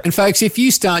was great. And folks, if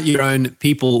you start your own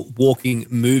people walking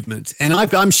movement, and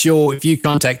I'm sure if you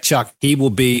contact Chuck, he will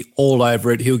be all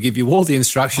over it. He'll give you all the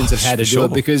instructions of how to do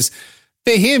it, because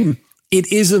for him,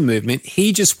 it is a movement.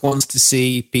 He just wants to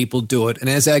see people do it. And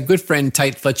as our good friend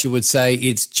Tate Fletcher would say,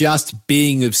 it's just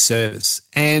being of service.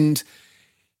 And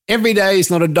every day is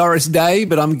not a Doris day,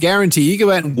 but I'm guarantee you go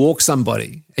out and walk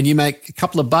somebody and you make a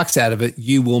couple of bucks out of it,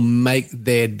 you will make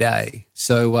their day.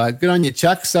 So good on you,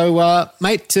 Chuck. So,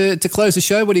 mate, to close the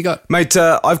show, what do you got? Mate,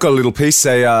 I've got a little piece.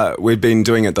 We've been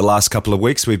doing it the last couple of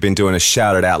weeks. We've been doing a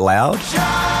Shout It Out Loud.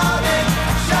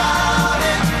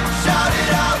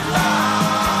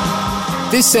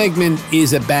 This segment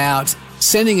is about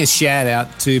sending a shout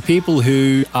out to people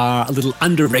who are a little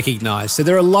under-recognised. So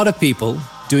there are a lot of people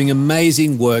doing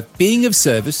amazing work, being of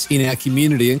service in our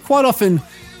community, and quite often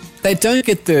they don't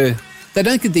get the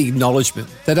acknowledgement,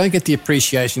 they don't get the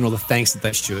appreciation or the thanks that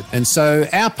they should. And so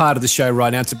our part of the show right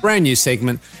now, it's a brand new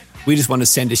segment. We just want to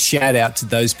send a shout out to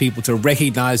those people to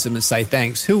recognise them and say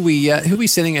thanks. Who are we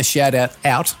sending a shout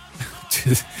out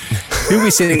to? Who are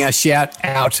we sending our shout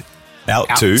out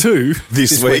to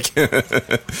this week?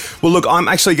 Well, look, I'm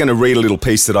actually going to read a little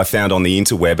piece that I found on the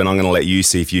interweb, and I'm going to let you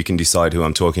see if you can decide who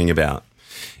I'm talking about.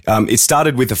 It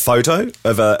started with a photo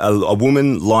of a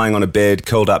woman lying on a bed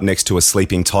curled up next to a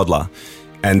sleeping toddler.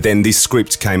 And then this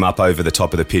script came up over the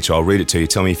top of the picture. I'll read it to you.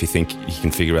 Tell me if you think you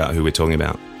can figure out who we're talking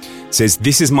about. It says,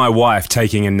 "This is my wife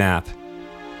taking a nap.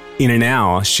 In an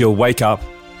hour, she'll wake up,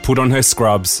 put on her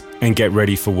scrubs, and get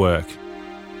ready for work.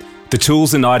 The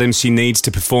tools and items she needs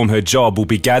to perform her job will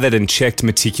be gathered and checked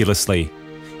meticulously.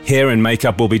 Hair and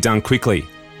makeup will be done quickly.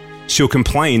 She'll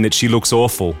complain that she looks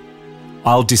awful.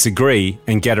 I'll disagree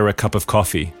and get her a cup of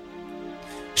coffee.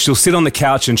 She'll sit on the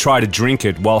couch and try to drink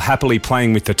it while happily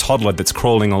playing with the toddler that's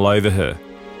crawling all over her.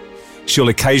 She'll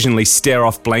occasionally stare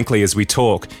off blankly as we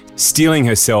talk, steeling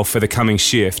herself for the coming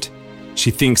shift. She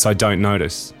thinks I don't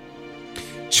notice.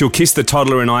 She'll kiss the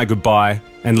toddler and I goodbye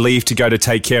and leave to go to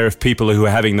take care of people who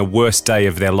are having the worst day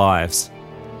of their lives.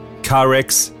 Car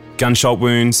wrecks, gunshot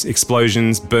wounds,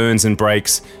 explosions, burns and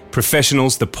breaks,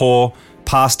 professionals, the poor,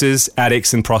 pastors,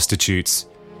 addicts and prostitutes.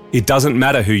 It doesn't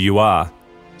matter who you are.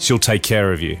 She'll take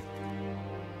care of you.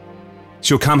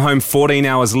 She'll come home 14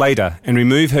 hours later and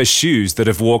remove her shoes that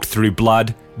have walked through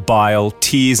blood, bile,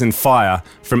 tears and fire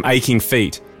from aching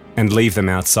feet and leave them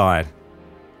outside.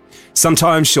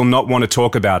 Sometimes she'll not want to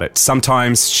talk about it.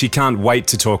 Sometimes she can't wait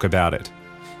to talk about it.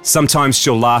 Sometimes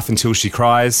she'll laugh until she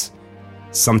cries.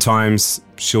 Sometimes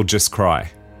she'll just cry.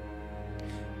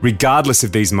 Regardless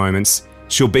of these moments,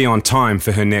 she'll be on time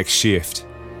for her next shift.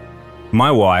 My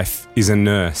wife is a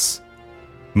nurse.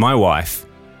 My wife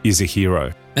is a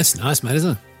hero." That's nice, mate,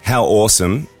 isn't it? How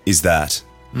awesome is that?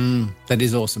 That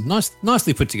is awesome.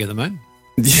 Nicely put together, mate.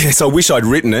 Yes, I wish I'd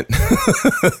written it.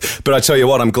 But I tell you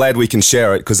what, I'm glad we can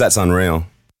share it because that's unreal.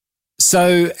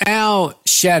 So our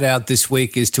shout out this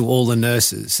week is to all the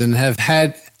nurses, and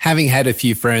having had a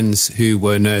few friends who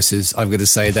were nurses, I've got to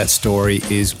say that story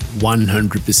is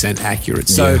 100% accurate.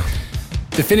 So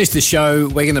to finish the show,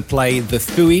 we're going to play the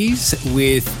Thuis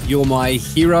with You're My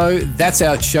Hero. That's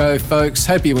our show, folks.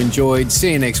 Hope you enjoyed.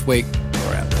 See you next week.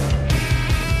 We're out.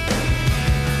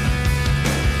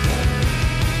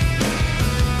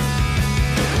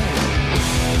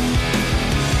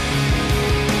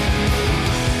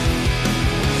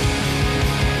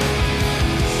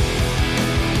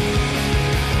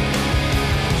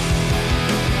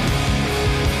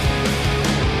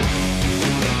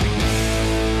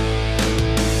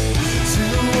 To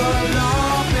a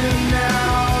loving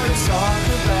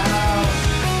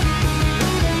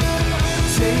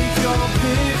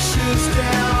pictures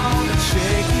down and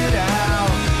shake it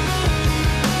out.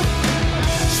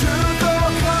 Truth or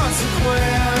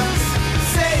consequence,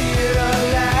 say it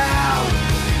aloud.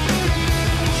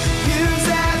 Use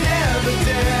that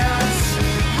evidence,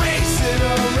 race it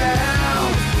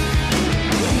around.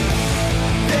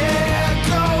 There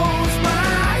goes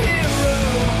my hero,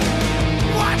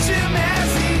 watch him as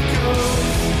he goes.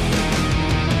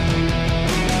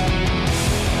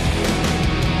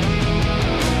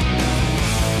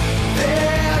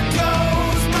 There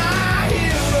goes my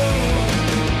hero,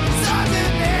 he's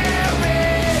ordinary.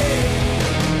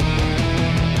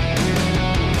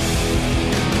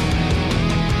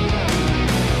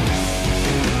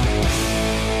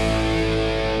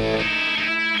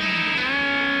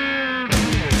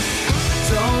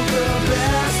 Don't the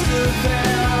best of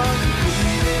them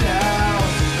bleed it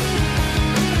out,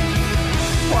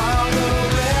 while the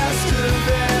rest of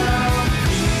them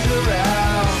beat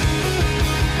around.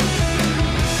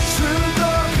 Truth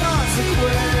or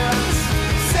consequence,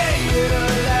 say it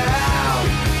aloud.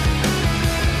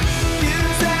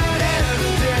 Use that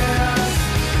evidence,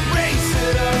 race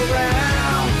it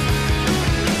around.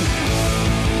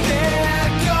 There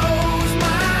goes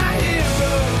my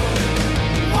hero,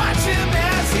 watch him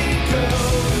as he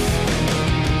goes.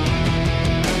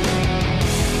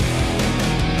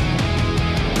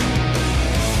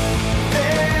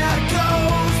 There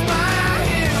goes my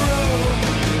hero,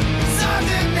 he's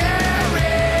ordinary.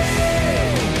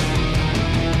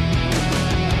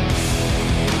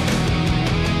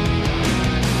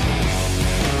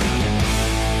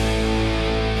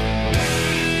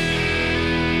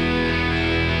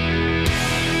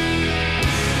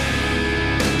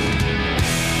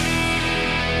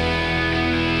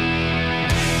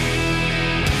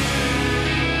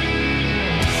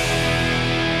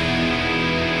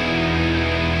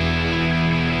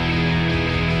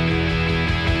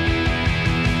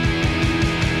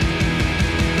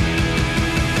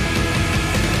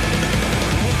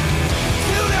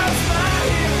 Kudos my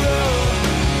hero,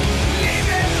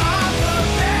 leaving all the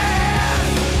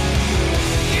best.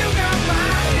 You got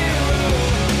my hero,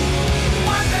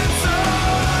 one that's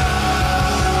all.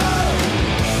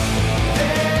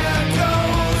 There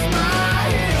goes my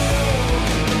hero,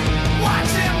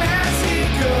 watch him as he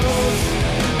goes.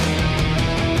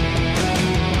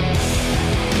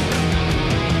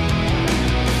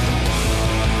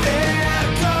 There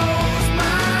goes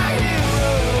my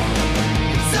hero,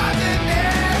 he's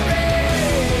ordinary.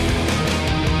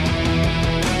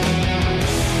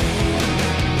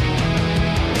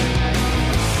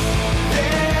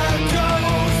 There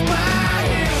goes my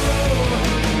hero,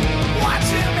 watch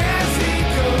him as he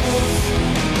goes.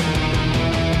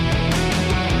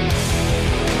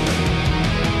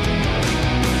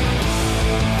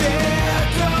 There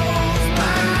goes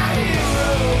my hero,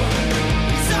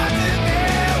 he's ordinary.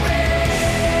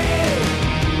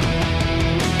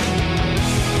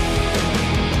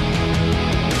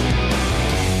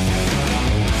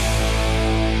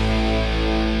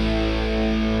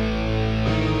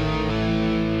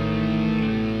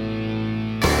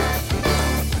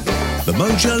 The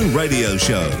Mojo Radio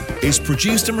Show is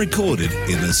produced and recorded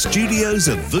in the studios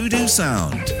of Voodoo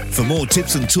Sound. For more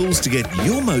tips and tools to get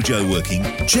your mojo working,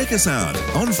 check us out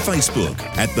on Facebook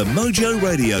at The Mojo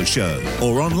Radio Show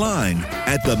or online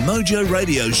at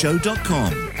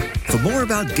themojoradioshow.com. For more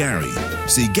about Gary,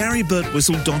 see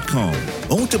GaryBurtWhistle.com,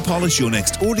 or to polish your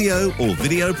next audio or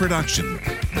video production,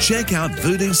 check out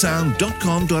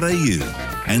voodoosound.com.au.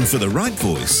 And for the right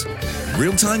voice,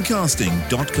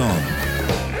 realtimecasting.com.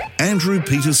 Andrew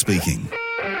Peters speaking.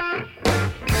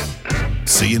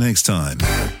 See you next time.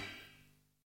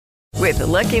 With the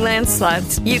Lucky Land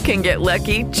Slots, you can get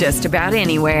lucky just about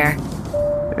anywhere.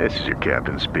 This is your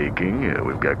captain speaking.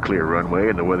 We've got clear runway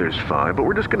and the weather's fine, but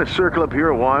we're just going to circle up here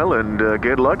a while and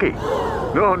get lucky.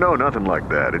 No, nothing like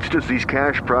that. It's just these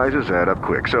cash prizes add up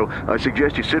quick. So I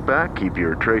suggest you sit back, keep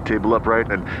your tray table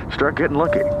upright, and start getting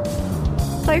lucky.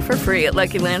 Play for free at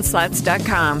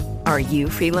LuckyLandSlots.com. Are you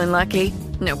feeling lucky?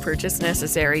 No purchase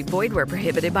necessary. Void where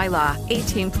prohibited by law.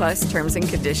 18+ terms and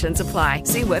conditions apply.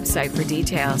 See website for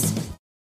details.